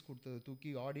ப்ரைஸ் கொடுத்ததை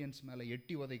தூக்கி ஆடியன்ஸ் மேலே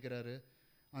எட்டி உதைக்கிறாரு.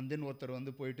 அண்ட் தென் ஒருத்தர்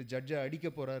வந்து போயிட்டு ஜட்ஜை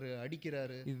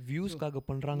அடிக்கிறாரு. வியூஸ்க்காக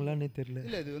பண்ணுறாங்களான்னு தெரியல.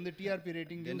 இல்லை, இது வந்து டிஆர்பி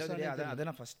ரேட்டிங். அதை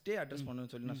நான் ஃபஸ்ட்டே அட்ரஸ்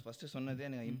பண்ணணும்னு சொல்லி நான் ஃபஸ்ட்டு சொன்னதே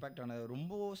எனக்கு இம்பாக்ட் ஆனது.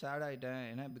 ரொம்ப சேட் ஆகிட்டேன்.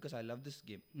 ஏன்னா because I love this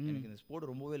game. எனக்கு இந்த ஸ்போர்ட்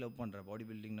ரொம்பவே லவ் பண்ணுறேன். பாடி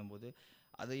பில்டிங்னும் போது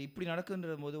அது இப்படி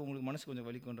நடக்குன்ற போது உங்களுக்கு மனசு கொஞ்சம்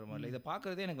வலிக்குன்ற மாதிரி இதை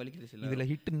பார்க்குறதே எனக்கு வலிக்குது. சில இதில்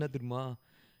ஹிட் என்ன தெரியுமா,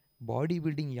 பாடி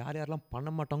பில்டிங் யாரெல்லாம் பண்ண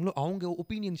மாட்டாங்களோ அவங்க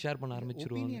ஒப்பீனியன் ஷேர் பண்ண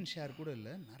ஆரம்பிச்சிருவாங்க. ஒப்பீனியன் ஷேர் கூட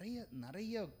இல்லை,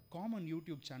 நிறைய காமன்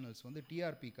யூடியூப் சேனல்ஸ் வந்து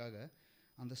டிஆர்பிக்காக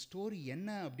அந்த ஸ்டோரி என்ன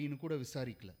அப்படின்னு கூட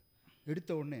விசாரிக்கல.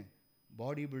 எடுத்த உடனே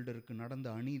பாடி பில்டருக்கு நடந்த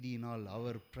அநீதியினால்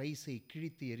அவர் ப்ரைஸை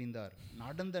கிழித்து எறிந்தார்.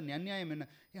 நடந்த அநியாயம் என்ன?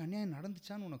 அநியாயம்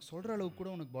நடந்துச்சான்னு உனக்கு சொல்கிற அளவுக்கு கூட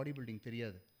உனக்கு பாடி பில்டிங்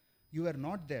தெரியாது. You are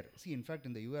not there. In fact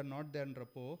இந்த யூ ஆர் நாட்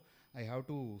தேர்ன்றப்போ ஐ ஹாவ்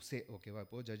டு சே ஓகேவா,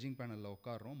 இப்போது ஜட்ஜிங் பேனலில்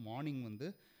உட்காரோம். மார்னிங் வந்து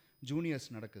ஜூனியர்ஸ்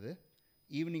நடக்குது,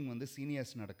 ஈவினிங் வந்து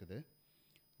சீனியர்ஸ் நடக்குது.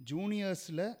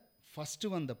 ஜூனியர்ஸில்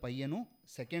ஃபஸ்ட்டு வந்த பையனும்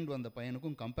செகண்ட் வந்த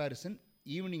பையனுக்கும் கம்பேரிசன்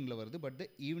ஈவினிங்கில் வருது. பட் த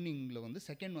ஈவினிங்கில் வந்து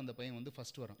செகண்ட் வந்த பையன் வந்து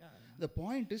ஃபஸ்ட் வரும். The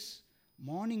point is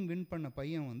morning win பண்ண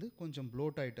பையன் வந்து கொஞ்சம்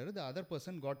ப்ளோட் ஆகிட்டார், the other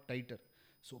person got tighter.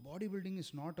 So body building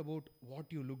is not about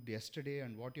what you looked yesterday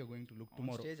and what you going to look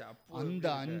tomorrow. அந்த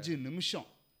 5 நிமிஷம்,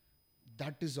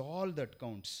 that is all that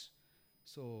counts.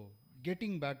 So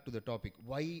getting back to the topic,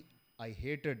 why I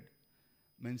hated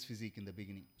men's physique in the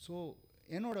beginning. So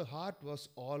என்னோடய heart was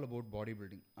all about body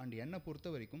building. And என்னை பொறுத்த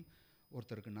வரைக்கும்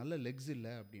ஒருத்தருக்கு நல்ல legs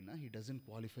இல்லை அப்படின்னா he doesn't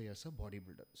qualify as a body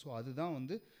builder. So அதுதான்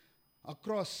வந்து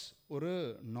அக்ராஸ் ஒரு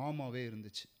நார்மாகவே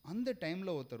இருந்துச்சு. அந்த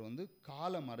டைமில் ஒருத்தர் வந்து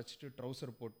காலை மறைச்சிட்டு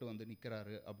ட்ரௌசர் போட்டு வந்து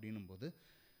நிற்கிறாரு அப்படின்னும் போது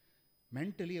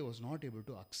mentally I was not able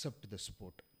to accept the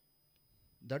sport.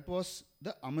 That was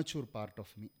the amateur part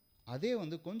of me. அதே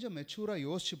வந்து கொஞ்சம் மெச்சூராக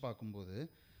யோசித்து பார்க்கும்போது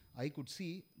I could see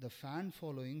the fan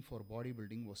following for body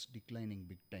building was declining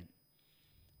big time.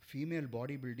 Female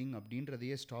body building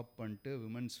அப்படின்றதையே stop பண்ணிட்டு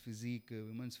women's ஃபிசிக்கு,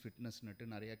 women's ஃபிட்னஸ்னுட்டு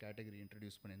நிறையா கேட்டகரி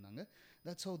இன்ட்ரடியூஸ் பண்ணியிருந்தாங்க.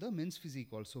 That's how the men's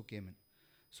physique also came in.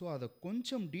 So அதை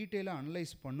கொஞ்சம் டீட்டெயிலாக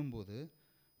அனலைஸ் பண்ணும்போது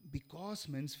because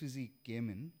men's physique game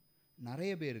in,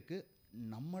 நிறைய பேருக்கு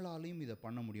நம்மளாலையும் இதை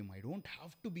பண்ண முடியும். I don't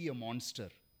have to be a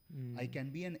monster, I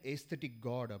can be an aesthetic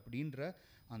god அப்படின்ற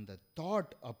அந்த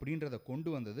தாட் அப்படின்றத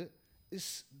கொண்டு வந்தது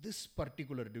is this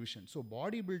particular division. So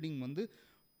body building வந்து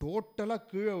டோட்டலாக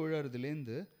கீழே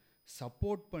விழறதுலேருந்து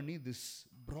சப்போர்ட் பண்ணி this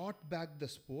brought back the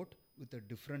sport with a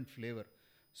different flavour.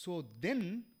 So then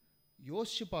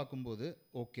யோசிச்சு பார்க்கும்போது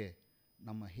ஓகே,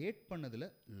 நம்ம ஹேட் பண்ணதில்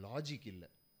லாஜிக் இல்லை.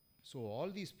 So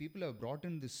all these people have brought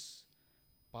in this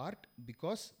part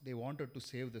because they wanted to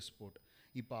save the sport.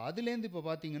 இப்போ அதுலேருந்து இப்போ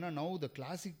பார்த்தீங்கன்னா now the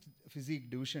classic physique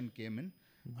division came in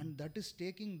and that is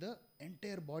taking the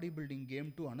entire bodybuilding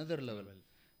game to another level.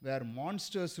 Where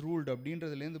monsters ruled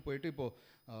அப்படின்றதுலேருந்து போயிட்டு இப்போது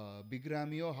big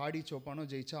ராமியோ Hardy சோப்பானோ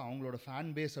ஜெயிச்சா அவங்களோட fan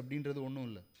base அப்படின்றது ஒன்றும்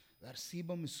இல்லை. Where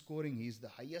Cbum is scoring, he is the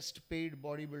highest paid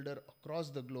body builder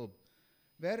across the globe.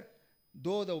 Where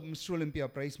though the Mister Olympia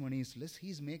prize money is less, he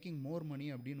is making more money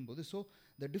அப்படின்னும் போது so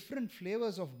the different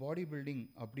flavours of body building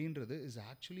அப்படின்றது is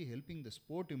actually helping the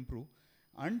sport improve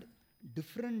and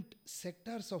different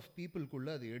sectors of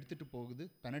பீப்புளுக்குள்ளே அது எடுத்துகிட்டு போகுது,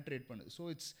 penetrate பண்ணுது. So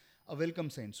it's a welcome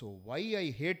sign. So why I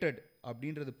hated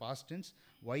அப்படின்றது past tense,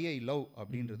 why I love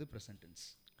அப்படின்றது present tense.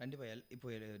 கண்டிப்பாக இப்போ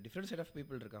டிஃப்ரெண்ட் செட் ஆஃப்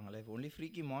பீப்புள் இருக்காங்களே. இப்போ ஒன்லி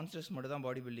ஃப்ரீக்கி மான்ஸ்டர்ஸ் மட்டும் தான்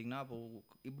பாடி பில்டிங்னா அப்போ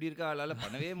இப்படி இருக்க ஆளால்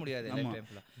பண்ணவே முடியாது லைஃப் டைம்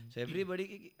ஃபுல்லாக. ஸோ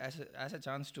எவ்ரிபடிக்கு has a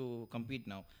chance to compete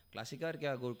now. கிளாசிக்காக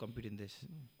இருக்கே கோ கம்பீட் இன் திஸ்.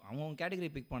 அவங்க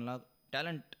கேட்டகரி பிக் பண்ணலாம்.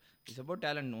 Talent it's about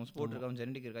talent. உன் ஸ்போர்ட் இருக்கா, உன்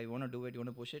ஜெனடிக் இருக்கா, you want do it, you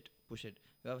want push it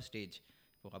you have stage.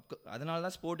 இப்போ அதனால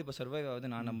தான் ஸ்போர்ட் இப்போ சர்வைவ்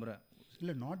ஆகுது நான் நம்புகிறேன்.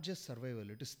 இல்லை, not just survival,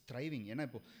 it is thriving. ஏன்னா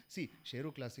இப்போ ஷேரு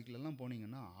கிளாசிக்லலாம்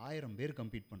போனீங்கன்னா 1000 பேர்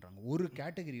கம்பீட் பண்ணுறாங்க. ஒரு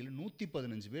கேட்டகரியில்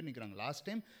 115 பேர் நிற்கிறாங்க. Last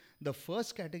time the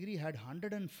first category had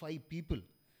 105 people.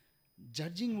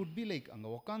 Judging would be like அங்கே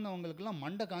உட்காந்தவங்களுக்குலாம்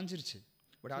மண்டை காஞ்சிருச்சு.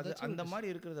 பட் அது அந்த மாதிரி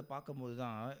இருக்கிறத பார்க்கும்போது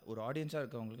தான் ஒரு ஆடியன்ஸாக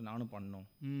இருக்கவங்களுக்கு நானும் பண்ணணும்.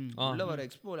 உள்ள வர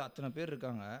எக்ஸ்போவில் அத்தனை பேர்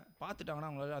இருக்காங்க,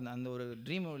 பார்த்துட்டாங்கன்னா அவங்களால அந்த அந்த ஒரு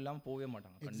ட்ரீம் இல்லாமல் போகவே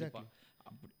மாட்டாங்க. கண்டிப்பாக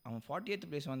அப்படி அவன் 48th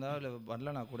பிளேஸ் வந்தால் இல்லை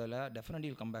வரலனா கூட இல்லை,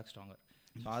 definitely come back stronger.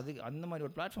 So அது அந்த மாதிரி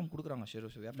ஒரு பிளாட்ஃபார்ம் கொடுக்குறாங்க Sheru.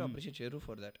 So we have to appreciate Sheru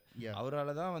for that. அவரால்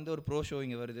தான் வந்து ஒரு ப்ரோ ஷோ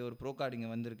இங்கே வருது, ஒரு ப்ரோ கார்டு இங்கே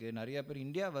வந்திருக்கு, நிறைய பேர்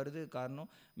இந்தியா வருது. காரணம்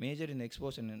மேஜர் இந்த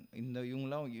எக்ஸ்போஷன், இந்த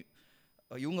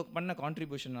இவங்க பண்ண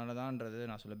கான்ட்ரிபியூஷனால தான்ன்றது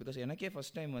நான் சொல்லுவேன். பிகாஸ் எனக்கே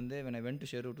ஃபஸ்ட் டைம் வந்து when I went to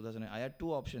Sheru 2000 I had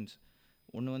 2 options.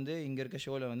 ஒன்று வந்து இங்கே இருக்க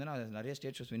ஷோவில் வந்து நான் நிறைய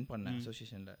ஸ்டேட் ஷோஸ் வின் பண்ணேன்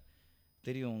அசோசியேஷனில்,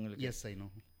 தெரியும் உங்களுக்கு. Yes, I know.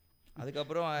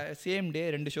 அதுக்கப்புறம் சேம் டே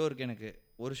 2 ஷோ இருக்குது எனக்கு.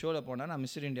 ஒரு ஷோவில் போனால் நான்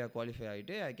மிஸ்டர் இந்தியா குவாலிஃபை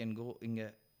ஆகிட்டு ஐ கேன் கோ. இங்கே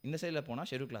இந்த சைடில் போனால்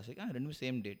ஷெரு கிளாசிக், ரெண்டுமே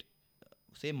சேம் டேட்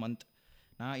சேம் மந்த்.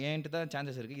 நான் என்கிட்ட தான்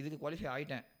சான்சஸ் இருக்குது, இதுக்கு குவாலிஃபை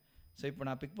ஆகிட்டேன். ஸோ இப்போ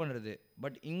நான் பிக் பண்ணுறது.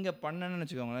 பட் இங்கே பண்ணணும்னு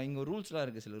வச்சுக்கோங்களேன், இங்கே ரூல்ஸ்லாம்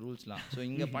இருக்குது, சில ரூல்ஸ்லாம். ஸோ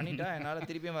இங்கே பண்ணிட்டா என்னால்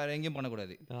திருப்பியும் வேறு எங்கேயும்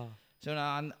பண்ணக்கூடாது. ஸோ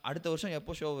நான் அடுத்த வருஷம்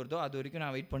எப்போ ஷோ வருதோ அது வரைக்கும்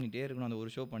நான் வெயிட் பண்ணிகிட்டே இருக்கணும். அந்த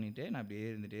ஒரு ஷோ பண்ணிவிட்டு நான் அப்படியே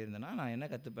இருந்துகிட்டே இருந்தேன்னா நான் என்ன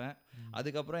கற்றுப்பேன்,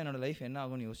 அதுக்கப்புறம் என்னோடய லைஃப் என்ன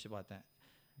ஆகும்னு யோசிச்சு பார்த்தேன்.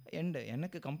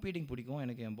 எனக்கு கம்பீட்டிங் பிடிக்கும்,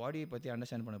 எனக்கு என் பாடியை பற்றி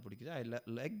அண்டர்ஸ்டாண்ட் பண்ண பிடிக்குது. ஐ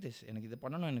லைக் திஸ், எனக்கு இதை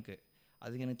பண்ணணும்,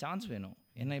 அதுக்கு எனக்கு சான்ஸ் வேணும்.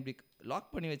 என்ன இப்படி லாக்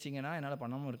பண்ணி வச்சிங்கன்னா என்னால்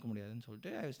பண்ணாமல் இருக்க முடியாதுன்னு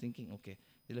சொல்லிட்டு ஐ வாஸ் திங்கிங் ஓகே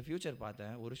இதில் ஃப்யூச்சர்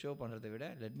பார்த்தேன். ஒரு ஷோ பண்ணுறதை விட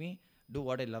let me do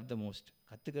what I love the most,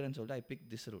 கற்றுக்கிறேன்னு சொல்லிட்டு I pick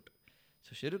this route.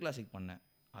 So Sheru classic பண்ணேன்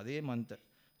அதே மந்த்து.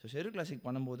 ஸோ ஷெரு கிளாசிக்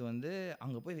பண்ணும்போது வந்து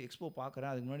அங்கே போய் எக்ஸ்போ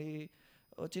பார்க்குறேன். அதுக்கு முன்னாடி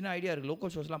சின்ன ஐடியா இருக்குது,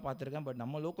 லோக்கல் ஷோஸ்லாம் பார்த்துருக்கேன். பட்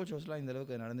நம்ம லோக்கல் ஷோஸ்லாம்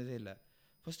இந்தளவுக்கு நடந்ததே இல்லை.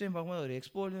 ஃபஸ்ட் டைம் பார்க்கும்போது ஒரு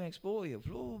எக்ஸ்போ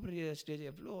எவ்வளோ பெரிய ஸ்டேஜ்,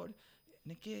 எவ்வளோ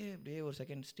எனக்கே அப்படியே ஒரு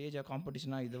செகண்ட் ஸ்டேஜாக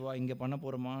காம்படிஷனாக இதுவா இங்கே பண்ண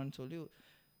போகிறோமான்னு சொல்லி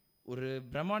ஒரு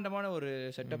பிரம்மாண்டமான ஒரு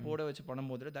செட்டப்போட வச்சு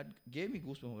பண்ணும்போது தட் கேம் மீ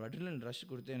கூஸ் ஒரு அட்ரினல் ரஷ்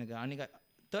கொடுத்து எனக்கு அன்றைக்கி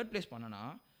 3rd place பண்ணனா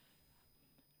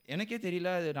எனக்கே தெரியல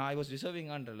அது நான் ஐ வாஸ்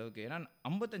ரிசர்விங்கான்ற அளவுக்கு. ஏன்னா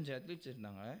 55 அத்லீட்ஸ்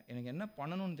இருந்தாங்க, எனக்கு என்ன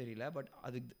பண்ணணும்னு தெரியல. பட்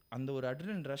அது அந்த ஒரு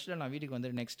அட்ரினல் ரஷ்ல நான் வீட்டுக்கு வந்து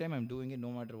next time I'm doing it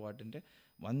no matter வாட்டுன்ட்டு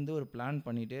வந்து ஒரு பிளான்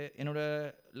பண்ணிவிட்டு என்னோட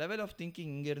லெவல் ஆஃப்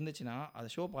திங்கிங் இங்கே இருந்துச்சுன்னா அதை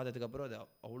ஷோ பார்த்ததுக்கப்புறம் அது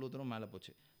அவ்வளோ தூரம் மேலே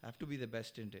போச்சு. ஹேவ் டு பி த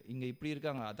பெஸ்ட்டுன்ட்டு. இங்கே இப்படி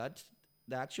இருக்காங்க, தட்ஸ்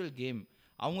த ஆக்சுவல் கேம்.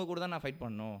 அவங்க கூட தான் நான் ஃபைட்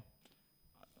பண்ணணும்.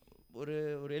 ஒரு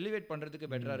ஒரு எலிவேட் பண்ணுறதுக்கு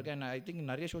பெட்டராக இருக்குது. அண்ட் ஐ திங்க்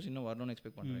நிறைய ஷோஸ் இன்னும் வரணும்னு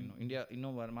எக்ஸ்பெக்ட் பண்ணுறேன். இன்னும்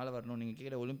இன்னும் மேலே வரணும். நீங்கள்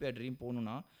கேட்குற ஒலிம்பியா ட்ரீம்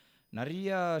போகணுன்னா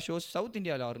நிறையா ஷோஸ் சவுத்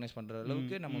இந்தியாவில் ஆர்கனைஸ் பண்ணுற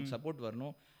அளவுக்கு நமக்கு சப்போர்ட்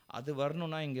வரணும். அது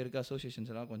வரணும்னா இங்கே இருக்க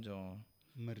அசோசியேஷன்ஸ் எல்லாம் கொஞ்சம்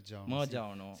மர்ஜ்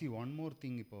ஆகணும். ஒன் மோர்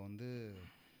திங், இப்போ வந்து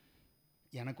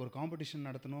எனக்கு ஒரு காம்படிஷன்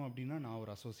நடத்தணும் அப்படின்னா நான்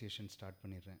ஒரு அசோசியேஷன் ஸ்டார்ட்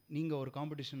பண்ணிடுறேன். நீங்கள் ஒரு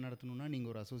காம்படிஷன் நடத்தணுன்னா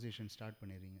நீங்கள் ஒரு அசோசியேஷன் ஸ்டார்ட்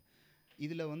பண்ணிடுறீங்க.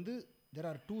 இதில் வந்து there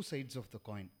are 2 sides of the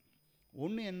coin.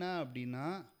 ஒன்று என்ன அப்படின்னா,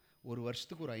 ஒரு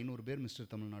வருஷத்துக்கு ஒரு 500 பேர்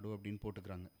மிஸ்டர் தமிழ்நாடு அப்படின்னு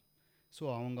போட்டுக்கிறாங்க. ஸோ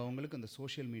அவங்களுக்கு அந்த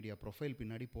சோஷியல் மீடியா ப்ரொஃபைல்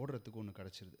பின்னாடி போடுறதுக்கு ஒன்று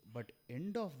கிடச்சிருது. But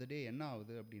end of the day என்ன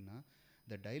ஆகுது அப்படின்னா,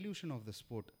 the dilution of the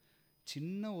sport.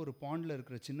 சின்ன ஒரு பாண்டில்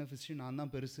இருக்கிற சின்ன ஃபிஷ்ஷு நான்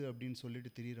தான் பெருசு அப்படின்னு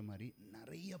சொல்லிட்டு தெரிகிற மாதிரி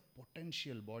நிறைய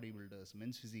potential body builders,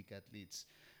 men's physique athletes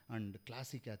and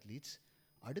classic athletes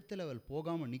அடுத்த லெவல்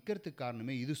போகாமல் நிற்கிறதுக்கு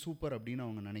காரணமே இது சூப்பர் அப்படின்னு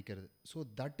அவங்க நினைக்கிறது. So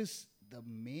that is the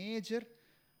major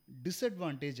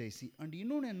disadvantage I C. And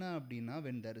இன்னொன்று என்ன அப்படின்னா,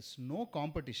 when there is no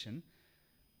competition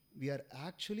we are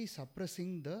actually suppressing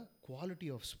the quality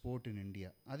of sport in India.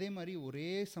 அதே மாதிரி ஒரே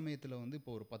சமயத்தில் வந்து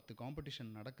இப்போ ஒரு 10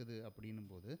 காம்படிஷன் நடக்குது அப்படின்னும்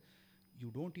போது you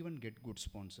don't even get good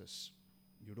sponsors.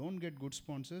 You don't get good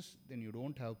sponsors, then you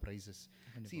don't have prizes.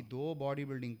 See, though body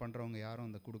building பண்ணுறவங்க யாரும்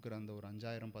அந்த கொடுக்குற அந்த ஒரு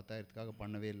 5000 10,000க்காக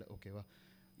பண்ணவே இல்லை, ஓகேவா?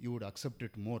 You would accept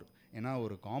it more. ஏன்னா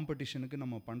ஒரு காம்படிஷனுக்கு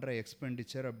நம்ம பண்ணுற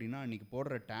எக்ஸ்பெண்டிச்சர் அப்படின்னா அன்றைக்கி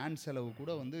போடுற டேன் செலவு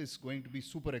கூட வந்து is going to be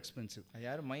super expensive.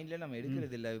 யாரும் மைண்டில் நம்ம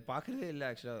எடுக்கிறது இல்லை, பார்க்குறதே இல்லை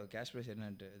ஆக்சுவலாக கேஷ் ப்ரைஸ்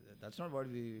என்னன்ட்டு. That's not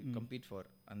what we compete for.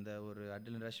 அந்த ஒரு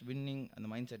அட்ரினல் ரஷ், வின்னிங், அந்த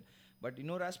மைண்ட் செட். பட்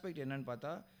இன்னொரு ஆஸ்பெக்ட் என்னன்னு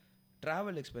பார்த்தா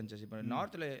ட்ராவல் எக்ஸ்பென்சஸ். இப்போ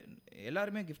நார்த்தில்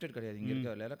எல்லாருமே கிஃப்டட் கிடையாது, இங்கே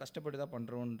இருக்க எல்லாம் கஷ்டப்பட்டு தான்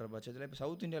பண்ணுறோன்ற பட்சத்தில் இப்போ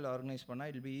சவுத் இந்தியாவில் ஆர்கனைஸ்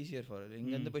பண்ணால் இட் பி ஈஸியர் ஃபார்.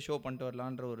 இங்கேருந்து போய் ஷோ பண்ணிட்டு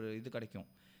வரலான்ற ஒரு இது கிடைக்கும்.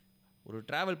 ஒரு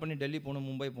ட்ராவல் பண்ணி டெல்லி போகணும்,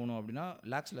 மும்பை போகணும் அப்படின்னா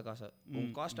லேக்ஸில்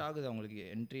காஸ்ட் ஆகுது அவங்களுக்கு.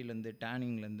 என்ட்ரிலேருந்து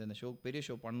டேனிங்லேருந்து அந்த ஷோ பெரிய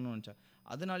ஷோ பண்ணணும்னு நினச்சா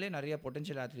அதனாலே நிறைய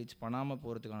பொட்டன்ஷியல் அத்லீட்ஸ் பண்ணாமல்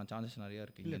போகிறதுக்கான சான்சஸ் நிறையா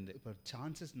இருக்குது. இங்கேருந்து இப்போ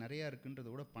சான்சஸ் நிறையா இருக்குன்றத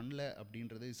விட பண்ணல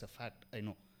அப்படின்றது is a fact, I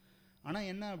know. ஆனால்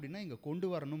என்ன அப்படின்னா, இங்கே கொண்டு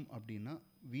வரணும் அப்படின்னா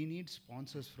we need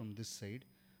sponsors from this side,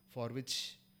 for which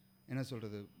என்ன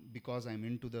சொல்கிறது, because I am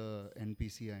into the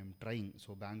NPC, I am trying.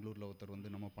 So பெங்களூரில் ஒருத்தர் வந்து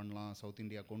நம்ம பண்ணலாம், சவுத்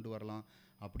இந்தியா கொண்டு வரலாம்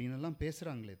அப்படின்னுலாம்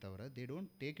பேசுகிறாங்களே தவிர they don't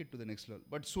take it to the next level.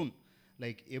 But soon,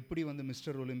 like எப்படி வந்து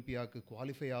மிஸ்டர் ஒலிம்பியாவுக்கு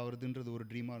குவாலிஃபை ஆகுறதுன்றது ஒரு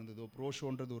ட்ரீமாக இருந்ததோ, ப்ரோ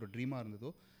ஷோன்றது ஒரு ட்ரீமாக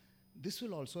இருந்ததோ, this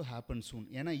will also happen soon.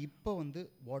 ஏன்னா இப்போ வந்து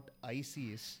what I see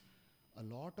is a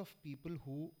lot of people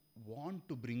who want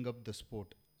to bring up the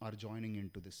sport are joining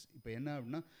into this. இப்போ என்ன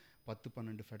அப்படின்னா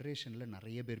 10-12 ஃபெடரேஷனில்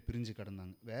நிறைய பேர் பிரிஞ்சு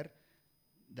கிடந்தாங்க. Where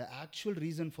the actual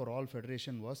reason for all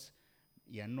federation was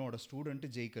என்னோட ஸ்டூடெண்ட்டு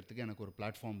ஜெயிக்கிறதுக்கு எனக்கு ஒரு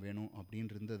பிளாட்ஃபார்ம் வேணும்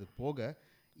அப்படின்னு இருந்தது போக,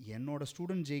 என்னோட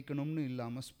ஸ்டூடெண்ட் ஜெயிக்கணும்னு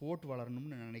இல்லாமல் ஸ்போர்ட்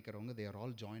வளரணும்னு நினைக்கிறவங்க they are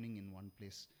all joining in one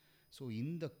place. So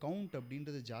இந்த கவுண்ட்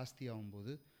அப்படின்றது ஜாஸ்தி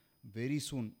ஆகும்போது வெரி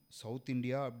சூன் சவுத்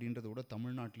இந்தியா அப்படின்றத விட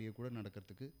தமிழ்நாட்டிலேயே கூட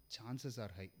நடக்கிறதுக்கு chances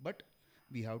are high. But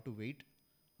we have to wait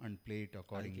and play it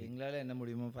accordingly. எங்களால் என்ன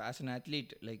முடியுமோ as an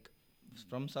athlete, like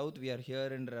from south we are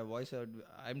ஹியர்ன்ற voice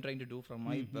I am trying to do from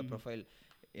my profile.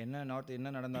 என்ன நார்த் என்ன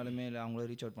நடந்தாலுமே இல்லை அவங்கள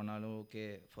ரீச் அவுட் பண்ணாலும் ஓகே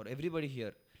ஃபார் எவ்ரிபடி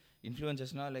ஹியர்.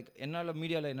 இன்ஃப்ளூயன்சஸ்னால் லைக் என்னால்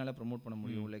மீடியாவில் என்னால் ப்ரமோட் பண்ண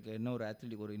முடியும். லைக் என்ன ஒரு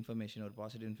அத்லெட்டிக் ஒரு இன்ஃபர்மேஷன், ஒரு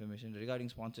பாசிட்டிவ் இன்ஃபர்மேஷன்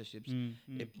ரிகார்டிங் ஸ்பான்சர்ஷிப்ஸ்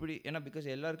எப்படி. ஏன்னா பிகாஸ்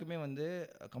எல்லாருக்குமே வந்து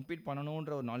கம்ப்ளீட்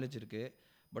பண்ணணுன்ற ஒரு நாலேஜ் இருக்குது.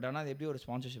 பட் ஆனால் அது எப்படி ஒரு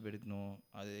ஸ்பான்சர்ஷிப் எடுக்கணும்,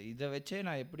 அது இதை வச்சே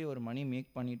நான் எப்படி ஒரு மணி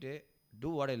மேக் பண்ணிவிட்டு டூ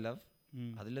வாட் ஐ லவ்,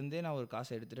 அதுலேருந்தே நான் ஒரு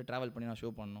காசை எடுத்துகிட்டு ட்ராவல் பண்ணி நான்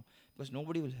ஷோ பண்ணணும். Because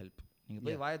nobody will help. நீங்கள்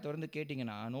போய் வாயை திறந்து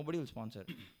கேட்டிங்கன்னா நோபடி வில் ஸ்பான்சர்.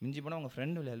 மிஞ்சி போனால் உங்கள்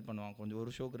ஃப்ரெண்ட் வில் ஹெல்ப் பண்ணுவாங்க, கொஞ்சம்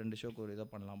ஒரு ஷோக்கு 2 ஷோக்கு ஒரு இதை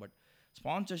பண்ணலாம். பட்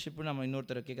ஸ்பான்சர்ஷிப்பு நம்ம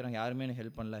இன்னொருத்தரை கேட்குறாங்க, யாருமே எனக்கு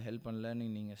ஹெல்ப் பண்ணலன்னு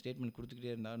நீங்கள் ஸ்டேட்மெண்ட்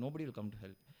கொடுத்துக்கிட்டே இருந்தால் nobody will come to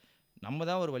help. நம்ம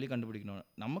தான் ஒரு வழி கண்டுபிடிக்கணும்.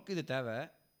 நமக்கு இது தேவை,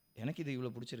 எனக்கு இது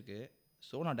இவ்வளோ பிடிச்சிருக்கு,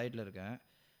 ஸோ நான் டயட்டில் இருக்கேன்.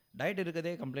 டயட்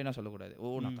இருக்கதே கம்ப்ளைண்டாக சொல்லக்கூடாது.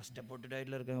 ஓ நான் கஷ்டப்பட்டு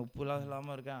டயட்டில் இருக்கேன், உப்புலாம்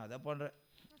இல்லாமல் இருக்கேன், அதை பண்ணுறேன்.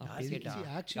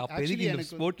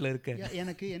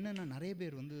 எனக்கு என்னென்னா நிறைய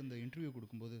பேர் வந்து இந்த இன்டர்வியூ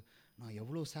கொடுக்கும்போது நான்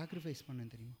எவ்வளோ சாக்ரிஃபைஸ்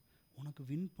பண்ணேன் தெரியுமா, உனக்கு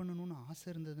வின் பண்ணணும்னு ஆசை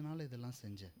இருந்ததுனால இதெல்லாம்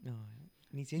செஞ்சேன்.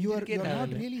 You are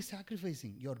not really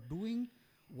sacrificing, you are doing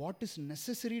what is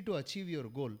necessary to achieve your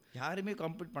goal. யாருமே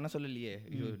கம்ப்ளீட் பண்ண சொல்லலையே,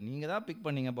 நீங்கள் தான் பிக்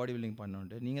பண்ணீங்க பாடி பில்டிங்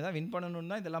பண்ணணுன்ட்டு, நீங்கள் தான் வின்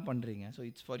பண்ணணுன்னு தான் இதெல்லாம் பண்ணுறீங்க. So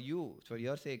it's for you, it's for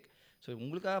your sake. So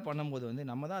உங்களுக்காக பண்ணும்போது வந்து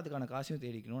நம்ம தான் அதுக்கான காசையும்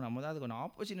தேடிக்கணும், நம்ம தான் அதுக்கான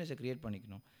ஆப்பர்ச்சுனிட்டிஸை க்ரியேட்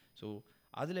பண்ணிக்கணும். ஸோ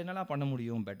அதில் என்னெல்லாம் பண்ண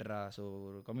முடியும் பெட்டராக. ஸோ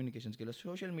ஒரு communication skill,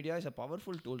 social media is a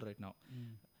powerful tool right now.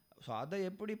 So அதை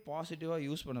எப்படி பாசிட்டிவாக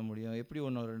யூஸ் பண்ண முடியும், எப்படி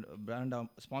ஒரு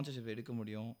பிராண்டாக ஸ்பான்சர்ஷிப் எடுக்க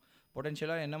முடியும்,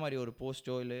 பொட்டென்ஷியலாக என்ன மாதிரி ஒரு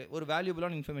போஸ்ட்டோ இல்லை ஒரு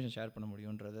வேல்யூபிளான இன்ஃபர்மேஷன் ஷேர் பண்ண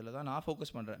முடியுன்றதில் தான் நான்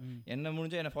ஃபோக்கஸ் பண்ணுறேன். என்ன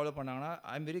முடிஞ்சு என்னை ஃபாலோ பண்ணாங்கன்னா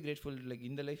I am very grateful like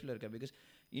இந்த லைஃப்பில் இருக்கேன். பிகாஸ்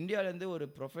இந்தியாவிலேருந்து ஒரு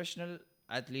ப்ரொஃபஷனல்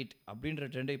அத்லீட் அப்படின்ற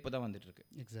ட்ரெண்டு இப்போ தான் வந்துட்டுருக்கு.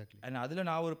 எக்ஸாக்ட்லி. அண்ட் அதில்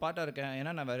நான் ஒரு பார்ட்டாக இருக்கேன்.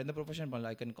 ஏன்னா நான் வேறு எந்த ப்ரொஃபஷன்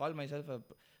பண்ணல. I can call myself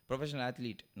professional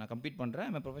athlete. நான் கம்ப்ளீட் பண்ணுறேன்,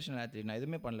 ஐம் ப்ரொஃபஷனல் அத்லீட். நான்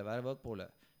எதுவுமே பண்ணல, வேறு ஒர்க் போகல,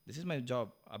 திஸ் இஸ் மை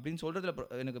ஜாப் அப்படின்னு சொல்கிறதுல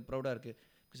எனக்கு ப்ரௌடாக இருக்குது.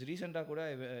 பிகாஸ் ரீசெண்டாக கூட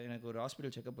எனக்கு ஒரு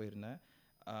ஹாஸ்பிட்டல் செக்கப் போயிருந்தேன்.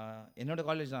 என்னோடய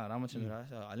காலேஜ் தான் ராமச்சந்திரா,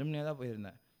 அலுமினியாக தான்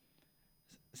போயிருந்தேன்.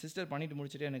 சிஸ்டர் பண்ணிட்டு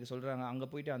முடிச்சுட்டு எனக்கு சொல்கிறாங்க, அங்கே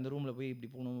போயிட்டு அந்த ரூமில் போய் இப்படி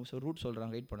போகணும், ஸோ ரூட்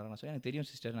சொல்கிறாங்க, வெயிட் பண்ணுறாங்க. ஸோ எனக்கு தெரியும்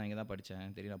சிஸ்டர், நான் இங்கே தான் படித்தேன்,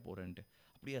 எனக்கு தெரியும் நான் போகிறேன்ட்டு.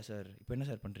 அப்படியா சார், இப்போ என்ன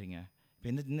சார் பண்ணுறீங்க, இப்போ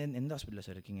எந்த ஹாஸ்பிட்டலில்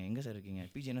சார் இருக்கீங்க, எங்கே சார் இருக்கீங்க,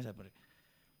 பிஜி என்ன சார் பண்ணுறீங்க?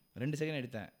 2 செகண்ட்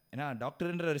எடுத்தேன், ஏன்னா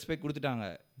டாக்டர்ன்ற ரெஸ்பெக்ட் கொடுத்துட்டாங்க.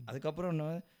 அதுக்கப்புறம்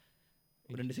இன்னும்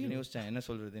 2 செகண்ட் யோசித்தேன் என்ன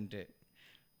சொல்கிறதுன்ட்டு.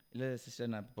 இல்லை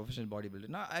சிஸ்டர் நான் ப்ரொஃபஷனல் பாடி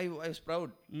பில்டர். நான் ஐ வாஸ்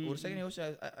ப்ரவுட். ஒரு செகண்ட்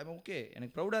யோசிச்சேன், ஓகே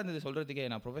எனக்கு ப்ரௌடாக இருந்தது சொல்கிறதுக்கே,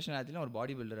 நான் ப்ரொஃபஷனல் ஆத்லீட் ஒரு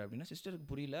பாடி பில்டர் அப்படின்னா. சிஸ்டருக்கு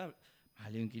புரியல,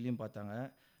 மேலேயும் கீழேயும் பார்த்தாங்க.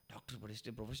 டாக்டர்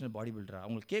படிச்சுட்டு ப்ரொஃபஷனல் பாடி பில்டரா,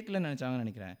 அவங்களுக்கு கேட்கலன்னு நினச்சாங்கன்னு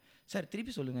நினைக்கிறேன். சார்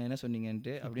திருப்பி சொல்லுங்கள் என்ன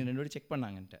சொன்னீங்கன்ட்டு அப்படின்னு 2 வாட்டி செக்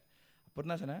பண்ணாங்கன்ட்டு.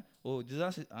 அப்புறம் தான் சொன்னேன், ஓ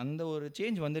இதுதான் அந்த ஒரு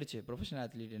சேஞ்ச் வந்துருச்சு ப்ரொஃபஷனல்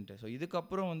அத்லீட்டுன்ட்டு. ஸோ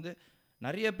இதுக்கப்புறம் வந்து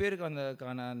நிறைய பேருக்கு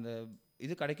அந்த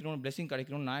இது கிடைக்கணும், பிளெஸிங்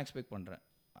கிடைக்கணும்னு நான் எக்ஸ்பெக்ட் பண்ணுறேன்.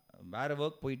 வேறு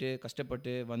ஒர்க் போயிட்டு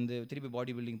கஷ்டப்பட்டு வந்து திருப்பி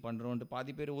பாடி பில்டிங் பண்ணுறோன்ட்டு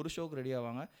பாதி பேர் ஒரு ஷோக்கு ரெடி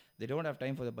ஆவாங்க. They don't have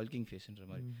time for the bulking ஃபேஸ்ன்ற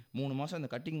மாதிரி 3 மாதம் அந்த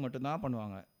கட்டிங் மட்டும் தான்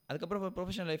பண்ணுவாங்க. அதுக்கப்புறம்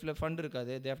ப்ரொஃபஷனல் லைஃப்பில் ஃபண்ட்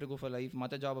இருக்காது, they have to go for life,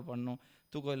 மற்ற ஜாபை பண்ணணும்,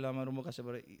 தூக்கம் இல்லாமல் ரொம்ப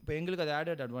கஷ்டப்படுறேன். இப்போ எங்களுக்கு அது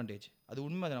ஆடட் அட்வான்டேஜ், அது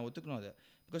உண்மை, அதை நான் ஒத்துக்கணும். அதை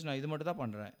பிகாஸ் நான் இது மட்டும் தான்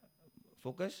பண்ணுறேன்.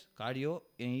 ஃபோக்கஸ், கார்டியோ,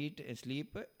 என் ஈட், என்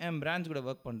ஸ்லீப்பு, என் பிராண்ட்ஸ் கூட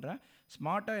ஒர்க் பண்ணுறேன்.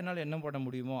 ஸ்மார்ட்டாக என்னால் என்ன பண்ண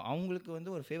முடியுமோ அவங்களுக்கு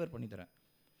வந்து ஒரு ஃபேவர் பண்ணித்தரேன்.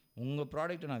 உங்கள்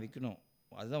ப்ராடக்ட்டை நான் விற்கணும்,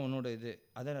 அதுதான் உன்னோட இது.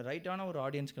 அதை ரைட்டான ஒரு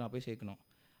ஆடியன்ஸ்க்கு நான் போய் சேர்க்கணும்.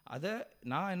 அதை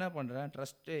நான் என்ன பண்ணுறேன்,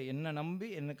 ட்ரஸ்ட்டு என்னை நம்பி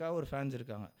எனக்காக ஒரு ஃபேன்ஸ்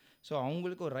இருக்காங்க. ஸோ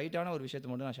அவங்களுக்கு ஒரு ரைட்டான ஒரு விஷயத்தை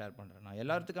மட்டும் நான் ஷேர் பண்ணுறேன். நான்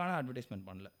எல்லாத்துக்கான அட்வர்டைஸ்மெண்ட்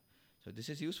பண்ணல. So this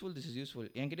is useful.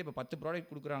 என்கிட்ட இப்போ 10 ப்ராடக்ட்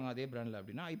கொடுக்குறாங்க அதே பிராண்டில்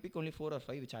அப்படின்னா I pick only 4 or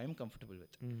 5 which I am comfortable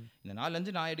with. இந்த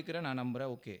 4-5 நான் எடுக்கிறேன், நான்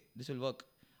நம்புகிறேன், ஓகே திஸ் வில் ஒர்க்,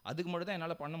 அதுக்கு மட்டும் தான்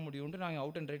என்னால் பண்ண முடியும்ட்டு நான்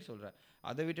அவுட் அண்ட் ரைட் சொல்கிறேன்.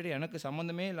 அதை விட்டுட்டு எனக்கு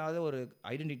சம்மந்தமே இல்லாத ஒரு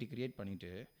ஐடென்டிட்டி க்ரியேட்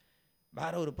பண்ணிவிட்டு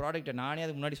வேறு ஒரு ப்ராடக்ட்டை நானே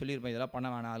அதுக்கு முன்னாடி சொல்லியிருப்பேன், இதெல்லாம் பண்ண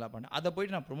வேணாம் அதெல்லாம் பண்ண, அதை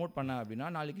போய்ட்டு நான் ப்ரொமோட் பண்ணேன் அப்படின்னா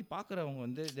நாளைக்கு பார்க்குறவங்க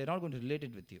வந்து they're not going to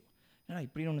related with you. ஏன்னா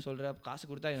இப்படின்னு ஒன்று சொல்கிறேன், காசு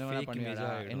கொடுத்தா என்ன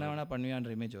வேணால்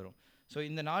பண்ணுவியான்ற இமேஜ் வரும். ஸோ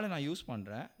இந்த நாளை நான் யூஸ்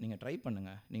பண்ணுறேன், நீங்கள் ட்ரை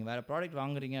பண்ணுங்கள். நீங்கள் வேறு ப்ராடக்ட்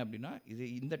வாங்குறீங்க அப்படின்னா இது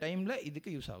இந்த டைமில்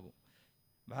இதுக்கு யூஸ் ஆகும்,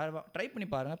 வேறு ட்ரை பண்ணி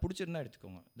பாருங்கள், பிடிச்சிருந்தா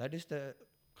எடுத்துக்கோங்க. That is the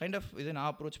kind of இது நான்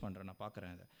அப்ரோச் பண்ணுறேன், நான்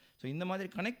பார்க்குறேன் அதை. ஸோ இந்த மாதிரி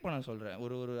கனெக்ட் பண்ண சொல்கிறேன்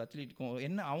ஒரு அத்லீட்டுக்கும்.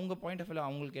 என்ன அவங்க பாயிண்ட் ஆஃப் வியூவில்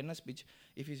அவங்களுக்கு என்ன speech,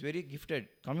 if is very gifted,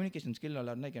 communication skill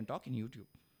நல்லா இருந்தால் I can talk in YouTube.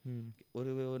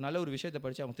 ஒரு நல்ல ஒரு விஷயத்தை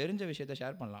படித்து அவங்க தெரிஞ்ச விஷயத்தை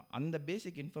ஷேர் பண்ணலாம். அந்த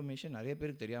பேசிக் இன்ஃபர்மேஷன் நிறைய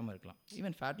பேருக்கு தெரியாமல் இருக்கலாம்.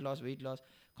 Even fat loss, weight loss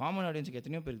common ஆடியன்ஸுக்கு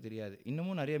எத்தனையோ பேருக்கு தெரியாது.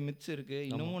 இன்னமும் நிறைய மித்ஸ் இருக்குது,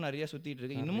 இன்னமும் நிறைய சுற்றிட்டு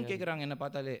இருக்குது. இன்னமும் கேட்குறாங்க என்ன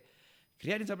பார்த்தாலே,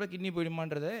 கிரியாட்டின் சாப்பிட்டா கிட்னி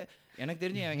போயிடுமான்றதை எனக்கு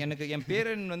தெரிஞ்சு எனக்கு என்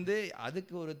பேரன் வந்து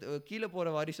அதுக்கு ஒரு கீழே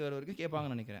போகிற வாரிசு வர வரைக்கும்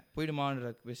கேட்பாங்கன்னு நினைக்கிறேன்.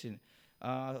 போயிடுமான்ற கொஸ்டின்,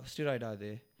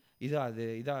 ஸ்டீராய்டாது இதாது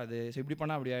ஸோ இப்படி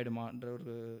பண்ணால் அப்படி ஆகிடுமான்ற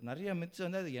ஒரு நிறைய மித்ஸ்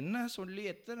வந்து அது என்ன சொல்லி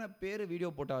எத்தனை பேர் வீடியோ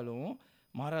போட்டாலும்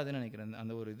மாறாதுன்னு நினைக்கிறேன்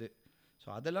அந்த ஒரு இது. ஸோ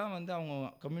அதெல்லாம் வந்து அவங்க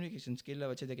கம்யூனிகேஷன் ஸ்கில்லை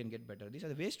வச்சு they can get better. This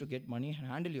R ways to get money,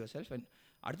 handle your self and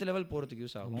அடுத்த லெவல் போகிறதுக்கு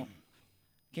யூஸ் ஆகும்.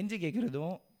 கெஞ்சி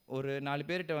கேட்குறதும் ஒரு 4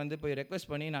 பேர்கிட்ட வந்து போய் ரெக்வஸ்ட்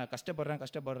பண்ணி நான்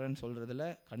கஷ்டப்படுறேன்னு சொல்கிறதுல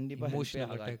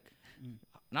கண்டிப்பாக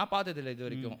நான் பார்த்ததில்லை இது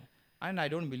வரைக்கும். And I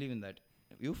don't believe in that.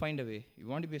 You find a way, you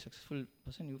want to be successful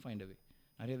person, you find a வே.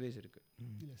 நிறைய வேஸ் இருக்குது.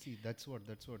 இல்லை சி தட்ஸ்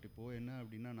வாட் இப்போது என்ன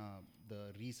அப்படின்னா, நான் the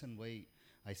reason why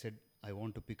I said I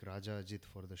want to pick Raja Ajith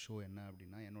for the show என்ன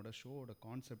அப்படின்னா, என்னோடய ஷோவோட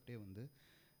கான்செப்டே வந்து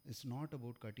it's not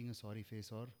about cutting a sorry face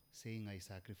or saying I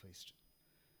sacrificed.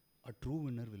 A true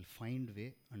winner will find way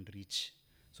and reach.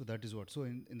 So that is what. So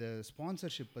இந்த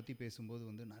sponsorship பற்றி பேசும்போது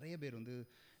வந்து நிறைய பேர் வந்து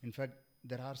in fact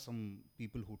there are some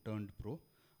people who turned bro.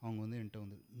 அவங்க வந்து என்கிட்ட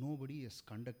வந்து nobody has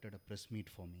conducted a press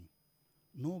meet for me,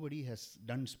 nobody has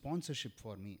done sponsorship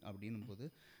for me அப்படின்னும் போது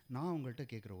நான் அவங்கள்ட்ட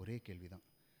கேட்குற ஒரே கேள்வி தான்,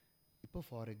 இப்போ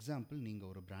ஃபார் எக்ஸாம்பிள் நீங்கள்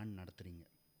ஒரு பிராண்ட் நடத்துகிறீங்க,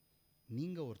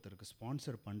 நீங்கள் ஒருத்தருக்கு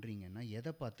ஸ்பான்சர் பண்ணுறீங்கன்னா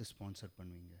எதை பார்த்து ஸ்பான்சர்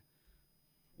பண்ணுவீங்க?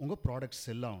 உங்கள் ப்ராடக்ட்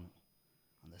செல் ஆகணும்.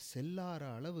 அந்த செல்லாகிற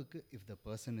அளவுக்கு if the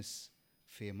person is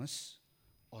famous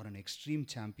R an extreme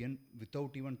champion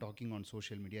without even docking on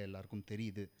social media எல்லாருக்கும்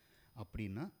தெரியுது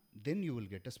அப்படின்னா then you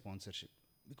will get a sponsorship.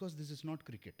 Because this is not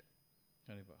cricket.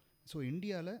 கண்டிப்பாக. ஸோ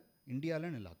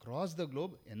இந்தியாவிலன்னு இல்லை, அக்ராஸ் த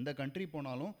குளோப் எந்த country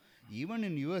போனாலும், even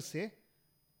in USA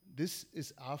this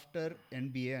is after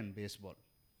NBA and baseball.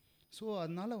 So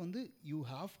அதனால் வந்து you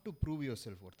have to prove your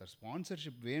self. ஒருத்தர்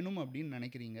sponsorship வேணும் அப்படின்னு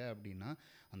நினைக்கிறீங்க அப்படின்னா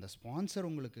அந்த ஸ்பான்சர்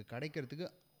உங்களுக்கு கிடைக்கிறதுக்கு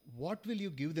what will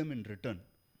you give them in return?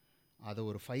 அதை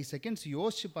ஒரு 5 செகண்ட்ஸ்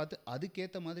யோசிச்சு பார்த்து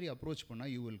அதுக்கேற்ற மாதிரி அப்ரோச்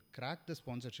பண்ணால் you will crack the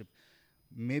sponsorship.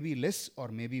 Maybe less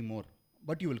or maybe more,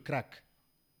 but you will crack.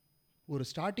 ஒரு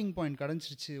ஸ்டார்டிங் பாயிண்ட்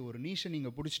கிடச்சிருச்சு, ஒரு நீஷை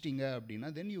நீங்கள் பிடிச்சிட்டிங்க அப்படின்னா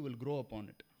then you will grow up on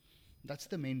it. That's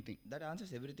the main thing. That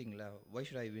answers everything. Why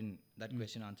should I win? That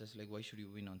question answers like, why should you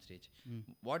win on stage?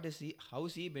 What is he, how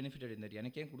is he benefited in that?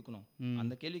 எனக்கே கொடுக்கணும்.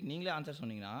 அந்த கேள்விக்கு நீங்களே answer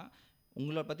சொன்னீங்கன்னா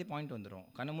உங்களை பற்றி point வந்துடும்.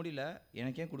 கண்ண முடியல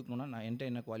எனக்கே கொடுக்கணும்னா நான் என்கிட்ட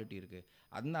என்ன குவாலிட்டி இருக்குது,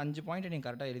 அந்த 5 பாயிண்ட்டை நீங்கள்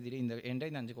கரெக்டாக எழுதிட்டு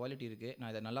என்கிட்ட இந்த 5 குவாலிட்டி இருக்குது,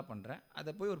 நான் இதை நல்லா பண்ணுறேன்,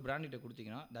 அதை போய் ஒரு பிராண்டிட்ட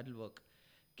கொடுத்தீங்கன்னா தட் வில் ஒர்க்.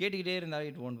 கேட்டுக்கிட்டே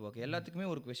இருந்தாலும் இட் ஒன்ட் ஒர்க். எல்லாத்துக்குமே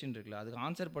ஒரு கொஸ்டின் இருக்குல்ல, அதுக்கு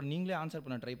ஆன்சர் பண்ண நீங்களே ஆன்சர்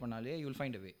பண்ண ட்ரை பண்ணாலே you will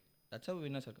find a way. That's how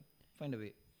winners find a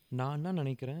வே. நான் என்ன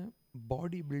நினைக்கிறேன்,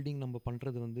 பாடி பில்டிங் நம்ம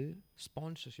பண்ணுறது வந்து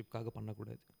ஸ்பான்சர்ஷிப்காக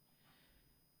பண்ணக்கூடாது.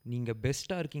 நீங்கள்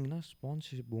பெஸ்ட்டாக இருக்கீங்கன்னா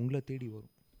ஸ்பான்சர்ஷிப் உங்களை தேடி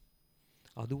வரும்.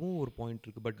 அதுவும் ஒரு பாயிண்ட்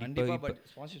இருக்குது. பட் கண்டிப்பாக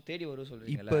ஸ்பான்சர்ஷிப் தேடி வரும்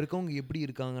சொல்கிறீங்க. இப்போ இருக்கவங்க எப்படி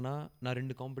இருக்காங்கன்னா, நான்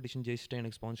 2 காம்படிஷன் ஜெயிச்சிட்டேன்,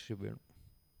 எனக்கு ஸ்பான்சர்ஷிப் வேணும்.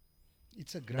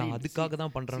 It's a grind. அதுக்காக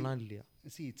தான் பண்ணுறேன்னா இல்லையா?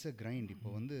 It's a grind.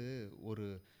 இப்போ வந்து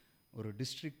ஒரு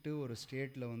டிஸ்ட்ரிக்ட்டு ஒரு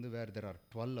ஸ்டேட்டில் வந்து வேர் தெர் ஆர்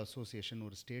 12 அசோசியேஷன்,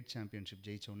 ஒரு ஸ்டேட் சாம்பியன்ஷிப்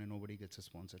ஜெயிச்சோடனே நோபடி கெட்ஸ் அ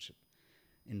ஸ்பான்சர்ஷிப்.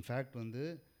 இன்ஃபேக்ட் வந்து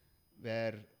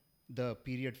where the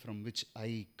period from which I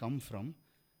come from,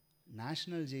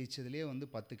 national ஜெயிச்சதுலேயே வந்து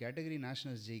 10 கேட்டகரி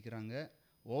நேஷ்னல்ஸ் ஜெயிக்கிறாங்க.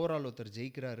 ஓவரால் ஒருத்தர்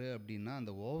ஜெயிக்கிறாரு அப்படின்னா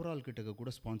அந்த ஓவரால் கிட்டக்க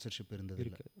கூட ஸ்பான்சர்ஷிப் இருந்தது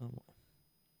இல்லை.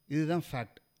 இதுதான்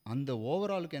ஃபேக்ட். அந்த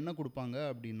ஓவராலுக்கு என்ன கொடுப்பாங்க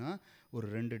அப்படின்னா ஒரு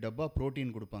 2 டப்பா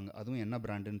ப்ரோட்டீன் கொடுப்பாங்க, அதுவும் என்ன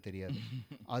பிராண்டுன்னு தெரியாது.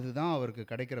 அதுதான் அவருக்கு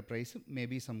கிடைக்கிற prize.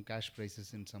 Maybe some cash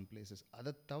prizes in some places.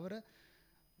 அதை தவிர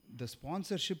த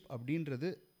ஸ்பான்சர்ஷிப்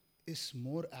அப்படின்றது is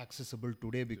more accessible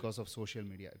today because of social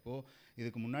media. இப்போது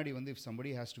இதுக்கு முன்னாடி வந்து if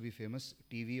somebody has to be famous,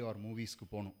 TV or மூவிஸ்க்கு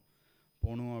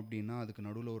போகணும் அப்படின்னா அதுக்கு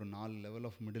நடுவில் ஒரு 4 லெவல்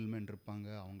ஆஃப் மிடில்மேன் இருப்பாங்க.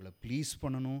 அவங்கள ப்ளீஸ்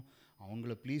பண்ணணும்.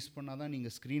 அவங்கள ப்ளீஸ் பண்ணால் தான்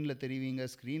நீங்கள் ஸ்க்ரீனில் தெரிவிங்க.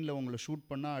 ஸ்க்ரீனில் உங்களை ஷூட்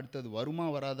பண்ணால் அடுத்தது வருமா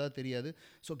வராதா தெரியாது.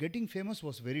 So getting famous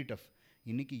was very tough.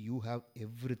 இன்றைக்கி you have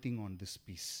everything on this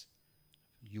piece.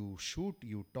 You shoot,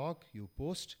 you talk, you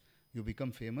post, you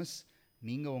become famous.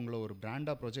 நீங்கள் உங்களை ஒரு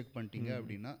பிராண்டாக ப்ரொஜெக்ட் பண்ணிட்டீங்க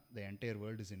அப்படின்னா the entire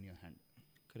world is in your hand.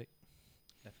 Correct.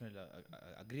 Definitely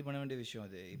agree பண்ண வேண்டிய விஷயம்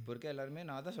அது. இப்போ இருக்க எல்லாருமே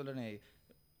நான் தான் சொல்கிறேனே,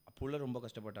 அப்போல ரொம்ப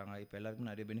கஷ்டப்பட்டாங்க. இப்போ எல்லாருக்கும்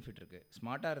நிறைய பெனிஃபிட் இருக்குது.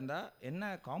 ஸ்மார்ட்டாக இருந்தால்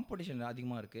என்ன காம்படிஷன்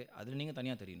அதிகமாக இருக்குது, அதில் நீங்கள்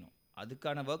தனியாக தெரியணும்.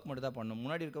 அதுக்கான ஒர்க் மட்டும் தான் பண்ணணும்.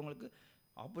 முன்னாடி இருக்கவங்களுக்கு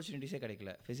ஆப்பர்ச்சுனிட்டிஸே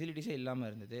கிடைக்கல, ஃபெசிலிட்டிஸே இல்லாமல்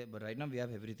இருந்தது. But right now we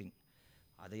have everything.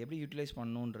 அதை எப்படி யூட்டிலைஸ்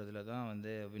பண்ணணுன்றதுல தான்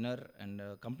வந்து வினர் அண்ட்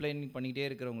கம்ப்ளைண்ட் பண்ணிக்கிட்டே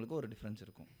இருக்கிறவங்களுக்கு ஒரு டிஃப்ரென்ஸ்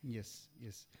இருக்கும். Yes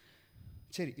yes.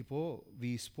 சரி, இப்போது we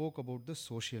spoke about the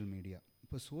social media.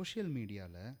 இப்போ சோஷியல்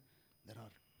மீடியாவில் there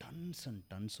are tons and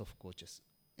tons of coaches.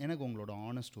 எனக்கு உங்களோட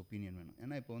ஆனஸ்ட் ஒப்பீனியன் வேணும்.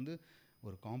 ஏன்னா இப்போ வந்து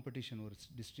ஒரு காம்படிஷன், ஒரு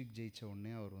டிஸ்ட்ரிக்ட் ஜெயித்த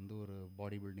உடனே அவர் வந்து ஒரு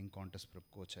body building contest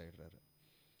prep coach ஆகிடுறாரு.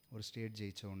 ஒரு ஸ்டேட்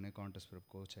ஜெயித்த உடனே கான்டெஸ்ட் ப்ரெப்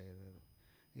கோச் ஆகிடுறாரு.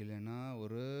 இல்லைன்னா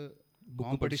ஒரு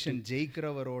காம்படிஷன்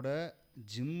ஜெயிக்கிறவரோட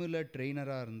ஜிம்மில்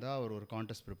ட்ரெயினராக இருந்தால் அவர் ஒரு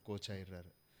கான்டெஸ்ட் ப்ரெப் கோச்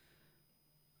ஆகிடுறாரு.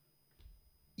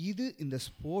 இது இந்த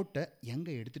ஸ்போர்ட்டை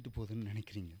எங்கே எடுத்துகிட்டு போகுதுன்னு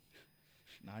நினைக்கிறீங்க?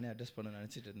 நானே அட்ரஸ் பண்ண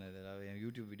நினச்சிட்டு இருந்தேன். அதாவது என்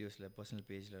யூடியூப் வீடியோஸில் பர்சனல்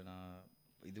பேஜில் நான்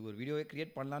இது ஒரு வீடியோவே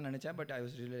க்ரியேட் பண்ணலான்னு நினச்சேன். But I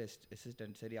was really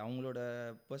assistant. சரி, அவங்களோட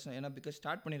பர்சனல் ஏன்னா பிகாஸ்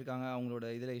ஸ்டார்ட் பண்ணியிருக்காங்க, அவங்களோட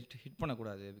இதில் ஹிட்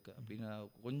பண்ணக்கூடாது அப்படின்னு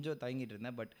நான் கொஞ்சம் தயங்கிட்டு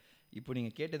இருந்தேன். பட் இப்போ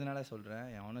நீங்கள் கேட்டதுனால சொல்கிறேன்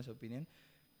என் ஆனஸ்ட் ஒப்பீனியன்.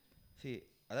 சரி,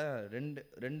 அதான்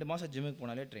 2 மாதம் ஜிம்முக்கு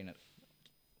போனாலே ட்ரெயினர்,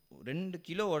 2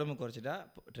 கிலோ உடம்பு குறைச்சிட்டா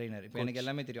ட்ரெயினர். இப்போ எனக்கு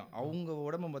எல்லாமே தெரியும். அவங்க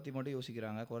உடம்பை பற்றி மட்டும்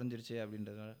யோசிக்கிறாங்க குறைஞ்சிருச்சு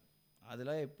அப்படின்றதுனால.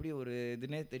 அதெல்லாம் எப்படி ஒரு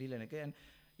இதுன்னே தெரியல எனக்கு. அண்ட்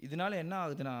இதனால என்ன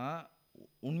ஆகுதுன்னா,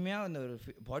 உண்மையாக இந்த ஒரு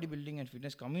பாடி பில்டிங் அண்ட்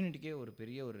ஃபிட்னஸ் கம்யூனிட்டிக்கே ஒரு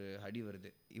பெரிய ஒரு அடி வருது.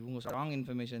 இவங்க ஸ்ட்ராங்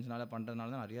இன்ஃபர்மேஷன்ஸ்னால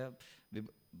பண்ணுறதுனால தான் நிறையா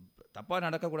தப்பாக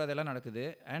நடக்கக்கூடாதெல்லாம் நடக்குது.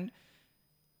 அண்ட்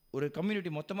ஒரு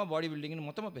கம்யூனிட்டி மொத்தமாக பாடி பில்டிங்னு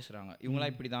மொத்தமாக பேசுகிறாங்க.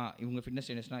 இவங்களாம் இப்படி தான், இவங்க ஃபிட்னஸ்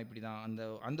ட்ரெயினர்ஸ்னால் இப்படி தான்,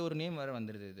 அந்த ஒரு நேம் வேறு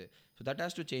வந்துடுது இது. So that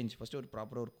has to change. First ஒரு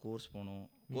ப்ராப்பராக ஒரு கோர்ஸ் போகணும்.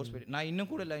 கோர்ஸ் போய்ட்டு நான் இன்னும்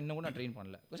கூட நான் ட்ரெயின்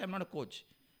பண்ணல. Because I'm not a coach.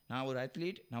 நான் ஒரு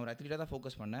அத்லீட்டாக தான்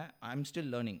ஃபோக்கஸ் பண்ணேன். I am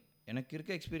still learning. எனக்கு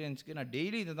இருக்க எக்ஸ்பீரியன்ஸ்க்கு நான்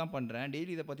டெய்லி இதை தான் பண்ணுறேன்,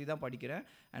 டெய்லி இதை பற்றி தான் படிக்கிறேன்.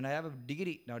 And I have a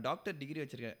degree, நான் டாக்டர் டிகிரி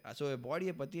வச்சுருக்கேன். ஸோ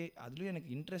பாடியை பற்றி அதுலேயும் எனக்கு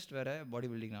இன்ட்ரெஸ்ட் வேறு. பாடி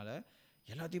பில்டிங்னால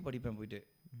எல்லாத்தையும் படிப்பேன். போயிட்டு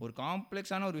ஒரு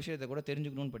காம்ப்ளெக்ஸான ஒரு விஷயத்தை கூட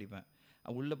தெரிஞ்சுக்கணும்னு படிப்பேன்.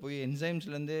 உள்ளே போய்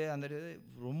என்சைம்ஸ்லேருந்து அந்த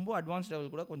ரொம்ப அட்வான்ஸ்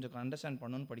லெவல் கூட கொஞ்சம் அண்டர்ஸ்டாண்ட்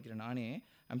பண்ணணும்னு படிக்கிறேன். நானே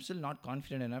I'm still not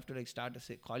confident enough to like start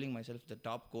calling my self the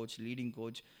top coach, leading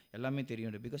coach. எல்லாமே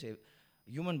தெரியும். பிகாஸ்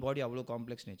ஹியூமன் பாடி அவ்வளோ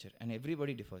complex nature and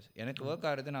everybody differs. எனக்கு ஒர்க்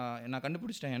ஆகிறது நான்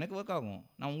கண்டுபிடிச்சிட்டேன். எனக்கு ஒர்க் ஆகும்.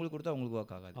 நான் உங்களுக்கு கொடுத்தா அவங்களுக்கு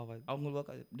ஒர்க் ஆகாது. அவங்களுக்கு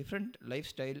ஒர்க் ஆகுது. Different life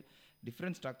style,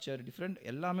 different structure, different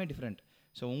எல்லாமே டிஃப்ரெண்ட்.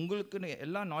 ஸோ உங்களுக்குன்னு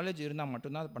எல்லா நாலேஜ் இருந்தால்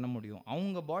மட்டும்தான் அது பண்ண முடியும்.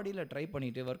 அவங்க பாடியில் ட்ரை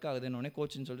பண்ணிவிட்டு ஒர்க் ஆகுதுன்னு உடனே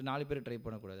கோச்சுன்னு சொல்லிட்டு 4 பேர் ட்ரை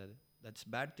பண்ணக்கூடாது. அது தட்ஸ்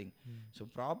பேட் திங். ஸோ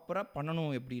ப்ராப்பராக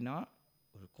பண்ணணும். எப்படின்னா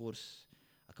ஒரு கோர்ஸ்,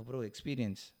 அதுக்கப்புறம் ஒரு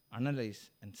எக்ஸ்பீரியன்ஸ், அனலைஸ்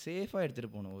அண்ட் சேஃபாக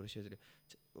எடுத்துகிட்டு போகணும். ஒரு விஷயத்துக்கு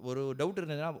ஒரு டவுட்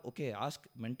இருந்ததுன்னா ஓகே ஆஸ்க்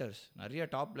மென்டர்ஸ், நிறைய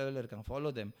டாப் லெவலில் இருக்காங்க,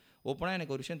 ஃபாலோ தெம். ஓப்பனாக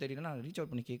எனக்கு ஒரு விஷயம் தெரியலன்னா ரீச்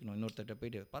அவுட் பண்ணி கேட்கணும் இன்னொருத்தட்ட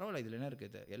போயிட்டு, பரவாயில்ல இதில் என்ன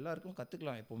இருக்குது, எல்லாருக்கும்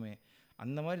கற்றுக்கலாம் எப்போவுமே.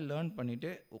 அந்த மாதிரி லேர்ன் பண்ணிவிட்டு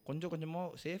கொஞ்சம் கொஞ்சமாக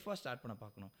சேஃபாக ஸ்டார்ட் பண்ண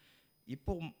பார்க்கணும்.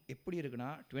 இப்போ எப்படி இருக்குன்னா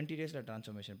 20 டேஸில்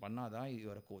ட்ரான்ஸ்ஃபர்மேஷன் பண்ணாதான்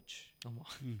யுவர் கோச்.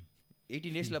 ஆமாம்.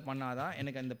 18 டேஸில் பண்ணாதான்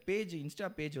எனக்கு அந்த பேஜ், இன்ஸ்டா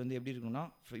பேஜ் வந்து எப்படி இருக்குன்னா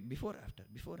பிஃபோர்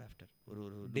ஆஃப்டர்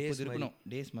ஒரு டேஸ் இருக்கணும்,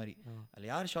 டேஸ் மாதிரி. அதில்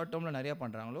யார் ஷார்ட் டேர்மில் நிறையா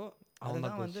பண்ணுறாங்களோ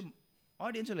அதுதான் வந்து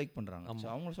ஆடியன்ஸும் லைக் பண்ணுறாங்க. ஸோ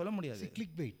அவங்க சொல்ல முடியாது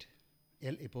கிளிக் பைட்.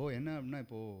 இப்போது என்ன அப்படின்னா,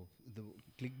 இப்போது இது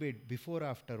கிளிக் பைட் பிஃபோர்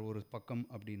ஆஃப்டர் ஒரு பக்கம்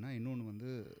அப்படின்னா, இன்னொன்று வந்து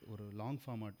ஒரு லாங்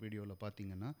ஃபார்மாட் வீடியோவில்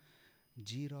பார்த்தீங்கன்னா,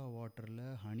 ஜீரா வாட்டரில்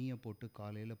ஹனியை போட்டு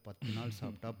காலையில் 10 நாள்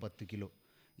சாப்பிட்டா 10 கிலோ.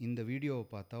 இந்த வீடியோவை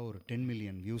பார்த்தா ஒரு 10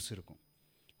 மில்லியன் வியூஸ் இருக்கும்.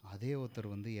 அதே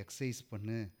ஒருத்தர் வந்து எக்ஸசைஸ்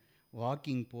பண்ணு,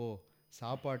 வாக்கிங் போ,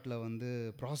 சாப்பாட்டில் வந்து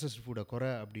ப்ராசஸ்ட் ஃபுட்டை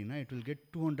குறை அப்படின்னா இட் வில் கெட்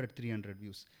 200-300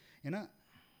 வியூஸ். ஏன்னா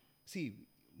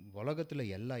உலகத்தில்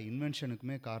எல்லா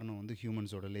இன்வென்ஷனுக்குமே காரணம் வந்து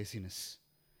ஹியூமன்ஸோட லேசினஸ்.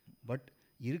 பட்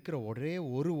இருக்கிற ஒரே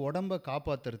ஒரு உடம்பை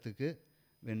காப்பாற்றுறதுக்கு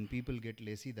when people get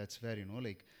lazy, that's where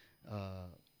like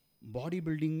body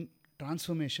building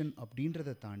transformation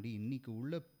அப்படின்றத தாண்டி இன்றைக்கி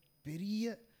உள்ள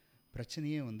பெரிய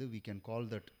பிரச்சனையே வந்து we can call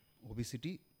that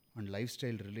obesity and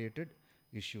lifestyle related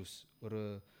issues. ஒரு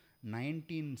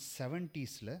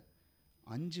 1970s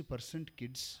 5%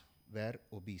 kids were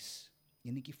obese.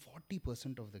 இன்றைக்கி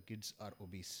 40% of the kids are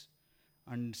obese.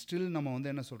 And still நம்ம வந்து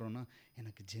என்ன சொல்கிறோன்னா,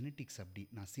 எனக்கு ஜெனட்டிக்ஸ் அப்படி,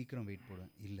 நான் சீக்கிரம் வெயிட்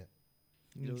போடுவேன். இல்லை,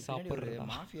 ஒரு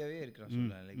மாஃபியாவே இருக்கிறான்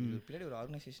சொல்லுவேன். லைக் இது பின்னாடி ஒரு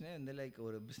ஆர்கனைசேஷனே வந்து லைக்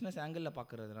ஒரு பிஸ்னஸ் ஆங்கிளில்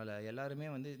பார்க்குறதுனால எல்லாருமே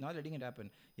வந்து not letting it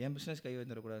happen. N business கை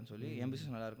வந்துடக்கூடாதுன்னு சொல்லி என்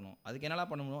பிஸ்னஸ் நல்லா இருக்கணும், அதுக்கு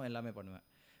என்னெல்லாம் பண்ணணும் எல்லாமே பண்ணுவேன்.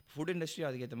 ஃபுட் இண்டஸ்ட்ரி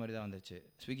அதுக்கேற்ற மாதிரி தான் வந்துச்சு.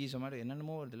 ஸ்விக்கி, சொமேட்டோ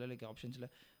என்னென்னமோ ஒரு இதில் லைக் ஆப்ஷன்ஸில்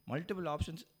மல்டிபிள்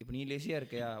ஆப்ஷன்ஸ். இப்போ நீ லேசியாக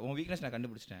இருக்கியா, உன் வீக்னஸ் நான்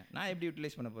கண்டுபிடிச்சிட்டேன், நான் எப்படி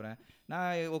யூட்டிலைஸ் பண்ண போகிறேன்,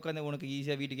 நான் உட்காந்து உனக்கு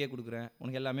ஈஸியாக வீட்டுக்கே கொடுக்குறேன்,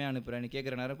 உனக்கு எல்லாமே அனுப்புகிறேன், நீ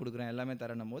கேட்குற நேரம் கொடுக்குறேன், எல்லாமே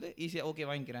தரணும் போது ஈஸியாக ஓகே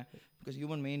வாங்கிக்கிறேன். பிகாஸ்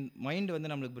ஹியூமன் மைண்ட்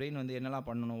வந்து நம்மளுக்கு பிரெயின் வந்து என்னெல்லாம்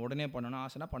பண்ணணும், உடனே பண்ணணும்,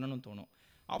 ஆசைனா பண்ணணும்னு தோணும்.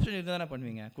 ஆப்ஷன் இருந்தால் தானே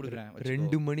பண்ணுவீங்க, கொடுக்குறேன்.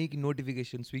 2 மணிக்கு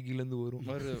நோட்டிஃபிகேஷன் ஸ்விக்கிலேருந்து வரும்,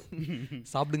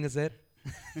 சாப்பிடுங்க சார்.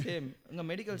 சேம் உங்கள்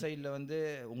மெடிக்கல் சைடில் வந்து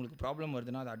உங்களுக்கு ப்ராப்ளம்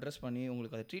வருதுன்னா அதை அட்ரஸ் பண்ணி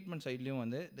உங்களுக்கு அது ட்ரீட்மெண்ட் சைட்லேயும்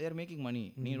வந்து தே ஆர் மேக்கிங் மணி.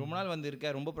 நீ ரொம்ப நாள் வந்து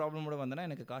இருக்க, ரொம்ப ப்ராப்ளமோட வந்தனா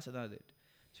எனக்கு காசு தான் அது.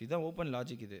 ஸோ இதுதான் ஓப்பன்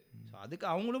லாஜிக் இது. ஸோ அதுக்கு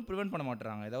அவங்களும் ப்ரிவென்ட் பண்ண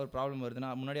மாட்டுறாங்க. ஏதாவது ஒரு ப்ராப்ளம் வருதுன்னா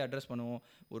முன்னாடி அட்ரஸ் பண்ணுவோம்,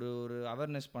 ஒரு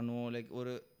அவேர்னஸ் பண்ணுவோம், லைக்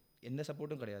ஒரு எந்த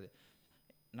சப்போர்ட்டும் கிடையாது.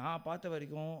 நான் பார்த்த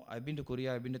வரைக்கும் I been to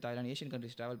Korea, I been to Thailand, Asian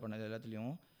countries travel பண்ணது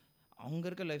எல்லாத்துலேயும் அங்கே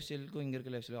இருக்க லைஃப் ஸ்டைலுக்கும் இங்கே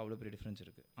இருக்க லைஃப் ஸ்டைலுக்கும் அவ்வளோ பெரிய டிஃப்ரென்ஸ்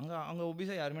இருக்குது. அங்கே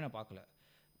ஒபிஸாக யாருமே நான் பார்க்கல.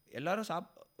 எல்லோரும்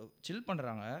சில்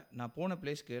பண்ணுறாங்க. நான் போன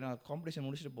பிளேஸ்க்கு நான் காம்படிஷன்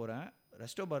முடிச்சுட்டு போகிறேன்,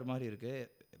 ரெஸ்டோ பார் மாதிரி இருக்குது,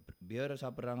 பியரை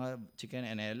சாப்பிட்றாங்க, சிக்கன்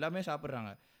என்ன எல்லாமே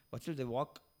சாப்பிட்றாங்க. பட் ஸ்டில் தே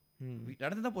வாக்,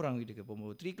 நடந்து தான் போகிறாங்க வீட்டுக்கு.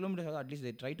 போகும்போது 3 kilometres at least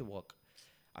they try to walk.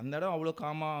 அந்த இடம் அவ்வளோ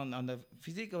காமாக, அந்த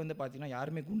ஃபிசிக்கை வந்து பார்த்தீங்கன்னா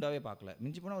யாருமே குண்டாவே பார்க்கல.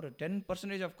 மிஞ்சி போனால் ஒரு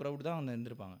 10% ஆஃப் க்ரௌட் தான் வந்து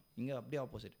இருந்திருப்பாங்க. இங்கே அப்படியே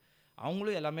ஆப்போசிட்,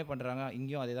 அவங்களும் எல்லாமே பண்ணுறாங்க,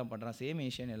 இங்கேயும் அதே தான் பண்ணுறாங்க, சேம்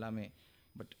ஏஷியன் எல்லாமே.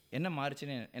 பட் என்ன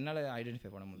மாறிச்சுன்னு என்னால் ஐடென்டிஃபை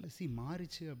பண்ண முடியல.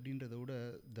 மாறிச்சு அப்படின்றத விட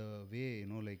த வே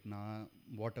லைக் நான்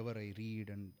what ever I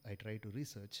read and I try to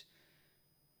research,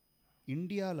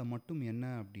 இந்தியாவில் மட்டும் என்ன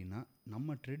அப்படின்னா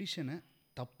நம்ம ட்ரெடிஷனை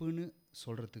தப்புன்னு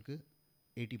சொல்கிறதுக்கு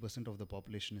 80% of the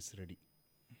population is ready.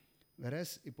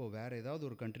 Versus இப்போது வேறு ஏதாவது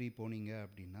ஒரு கண்ட்ரி போனீங்க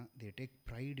அப்படின்னா they take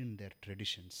fried in there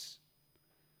traditions.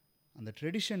 அந்த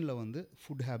ட்ரெடிஷனில் வந்து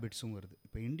ஃபுட் ஹேபிட்ஸும் வருது.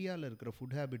 இப்போ இந்தியாவில் இருக்கிற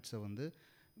ஃபுட் ஹேபிட்ஸை வந்து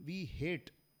we had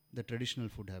the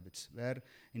traditional food habits. வேர்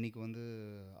இன்றைக்கி வந்து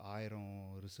 1000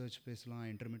 ரிசர்ச் பேசலாம்,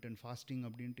 இன்டர்மிட்டன்ட் ஃபாஸ்டிங்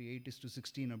அப்படின்ட்டு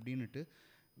 8:16 அப்படின்ட்டு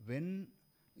வென்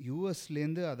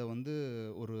யூஎஸ்லேருந்து அதை வந்து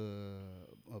ஒரு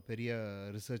பெரிய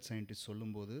ரிசர்ச் சயின்டிஸ்ட்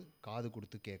சொல்லும்போது காது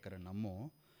கொடுத்து கேட்குற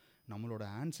நம்மளோட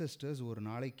ஆன்செஸ்டர்ஸ் ஒரு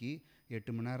நாளைக்கு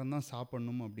 8 மணி நேரம் தான்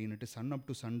சாப்பிட்ணும் அப்படின்ட்டு Sun up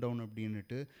to Sun down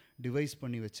அப்படின்ட்டு டிவைஸ்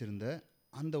பண்ணி வச்சுருந்த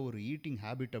அந்த ஒரு ஈட்டிங்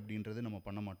ஹேபிட் அப்படின்றது நம்ம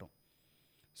பண்ண மாட்டோம்.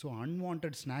 ஸோ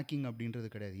அன்வான்ட் ஸ்நாக்கிங் அப்படின்றது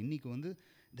கிடையாது. இன்றைக்கி வந்து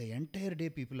the entire day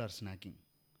people are snacking.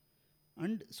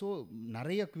 And so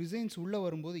நிறைய குவிசைன்ஸ் உள்ளே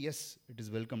வரும்போது எஸ் இட்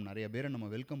இஸ் வெல்கம், நிறைய பேரை நம்ம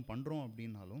வெல்கம் பண்ணுறோம்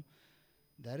அப்படின்னாலும்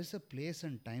there is a place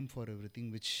and time for everything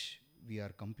which we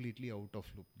are completely out of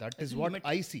loop. That is what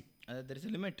I see. There is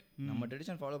a limit. நம்ம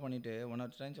tradition follow பண்ணிட்டு one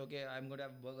R times okay I am going to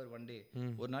have burger one day,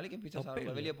 ஒரு நாளைக்கு பீஸா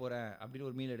சாப்பிட வெளியே போகிறேன் அப்படின்னு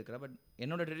ஒரு meal எடுக்கிறேன். பட்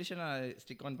என்னோட ட்ரெடிஷனை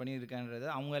ஸ்டிக் ஆன் பண்ணி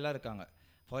இருக்கேன்றது அவங்க எல்லாம் இருக்காங்க.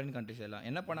 ஃபாரின் கண்ட்ரிஸ் எல்லாம்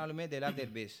என்ன பண்ணாலுமே they have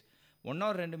their base. 1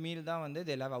 or 2 meal தான் வந்து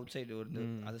தே ஹேவ் அவுட் சைடு வந்து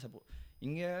அது சப்போ.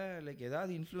 இங்கே லைக்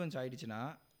ஏதாவது இன்ஃப்ளூயன்ஸ் ஆகிடுச்சுன்னா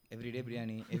everyday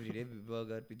biryani, everyday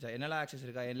burger, pizza, என்னெல்லாம் ஆக்சஸ்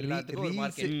இருக்கா எல்லாத்துக்கும் ஒரு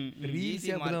மார்க்கெட்,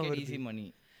 ஈஸி மணி,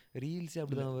 ரீல்ஸ்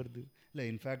அப்படி தான் வருது. இல்லை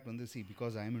இன்ஃபேக்ட் வந்து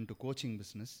because I M into coaching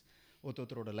business,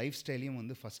 ஒருத்தரோட லைஃப் ஸ்டைலையும்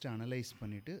வந்து ஃபஸ்ட்டு அனலைஸ்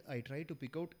பண்ணிவிட்டு I try to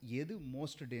big out எது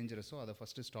மோஸ்ட் டேஞ்சரஸோ அதை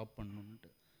ஃபஸ்ட்டு ஸ்டாப்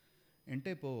பண்ணணுன்ட்டு.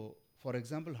 என்கிட்ட இப்போது ஃபார்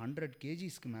எக்ஸாம்பிள் 100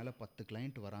 kgsக்கு மேலே 10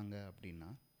 கிளைண்ட் வராங்க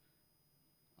அப்படின்னா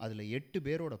அதில் 8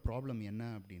 பேரோட ப்ராப்ளம் என்ன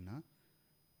அப்படின்னா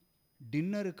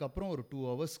டின்னருக்கு அப்புறம் ஒரு 2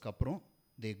 ஹவர்ஸ்க்கு அப்புறம்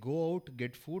தே go out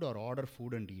get food R order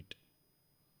food and eat,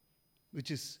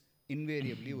 which is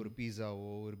invariably ஒரு பீஸாவோ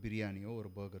ஒரு பிரியாணியோ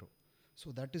ஒரு பர்கரோ. So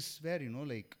that is where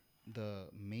like the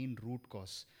main root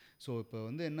cause. So இப்போ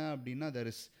வந்து என்ன அப்படின்னா தெர்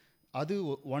இஸ் அது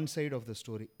one side of the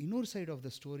story. இன்னொரு சைட் ஆஃப் த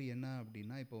ஸ்டோரி என்ன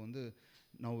அப்படின்னா இப்போ வந்து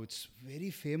now it's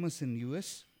very famous in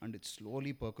US and it's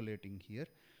slowly பர்குலேட்டிங் here.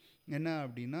 என்ன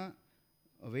அப்படின்னா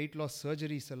வெயிட் லாஸ்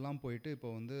சர்ஜரிஸ் எல்லாம் போயிட்டு இப்போ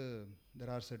வந்து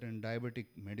there are certain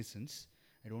diabetic medicines,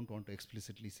 I don't want to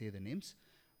explicitly say the names,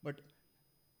 but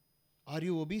are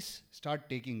you obese start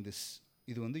taking this.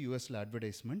 இது வந்து யூஎஸில்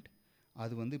advertisement.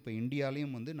 அது வந்து இப்போ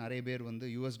இந்தியாலேயும் வந்து நிறைய பேர் வந்து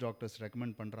யூஎஸ் டாக்டர்ஸ்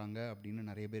ரெக்கமெண்ட் பண்ணுறாங்க அப்படின்னு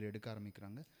நிறைய பேர் எடுக்க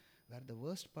ஆரம்பிக்கிறாங்க. வேர் த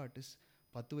வேர்ஸ்ட் பார்ட் இஸ்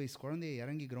 10 வயசு குழந்தைய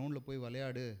இறங்கி கிரவுண்டில் போய்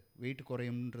விளையாடு வெயிட்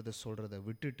குறையும்ன்றதை சொல்கிறத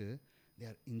விட்டுட்டு they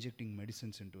are injecting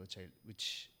medicines in to a child, which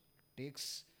takes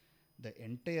the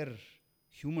entire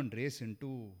human race in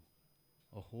to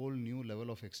a whole new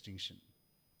level of extinction.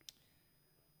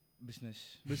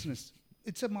 Business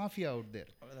it's a mafia out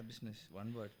there. அவ்வளோதான் business,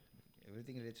 one word,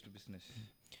 everything relates to business.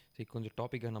 சரி, கொஞ்சம்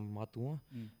டாப்பிக்கை நம்ம மாற்றுவோம்.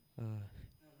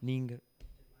 நீங்கள்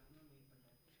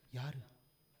யார்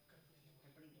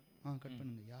cut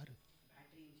பண்ணுங்க யார்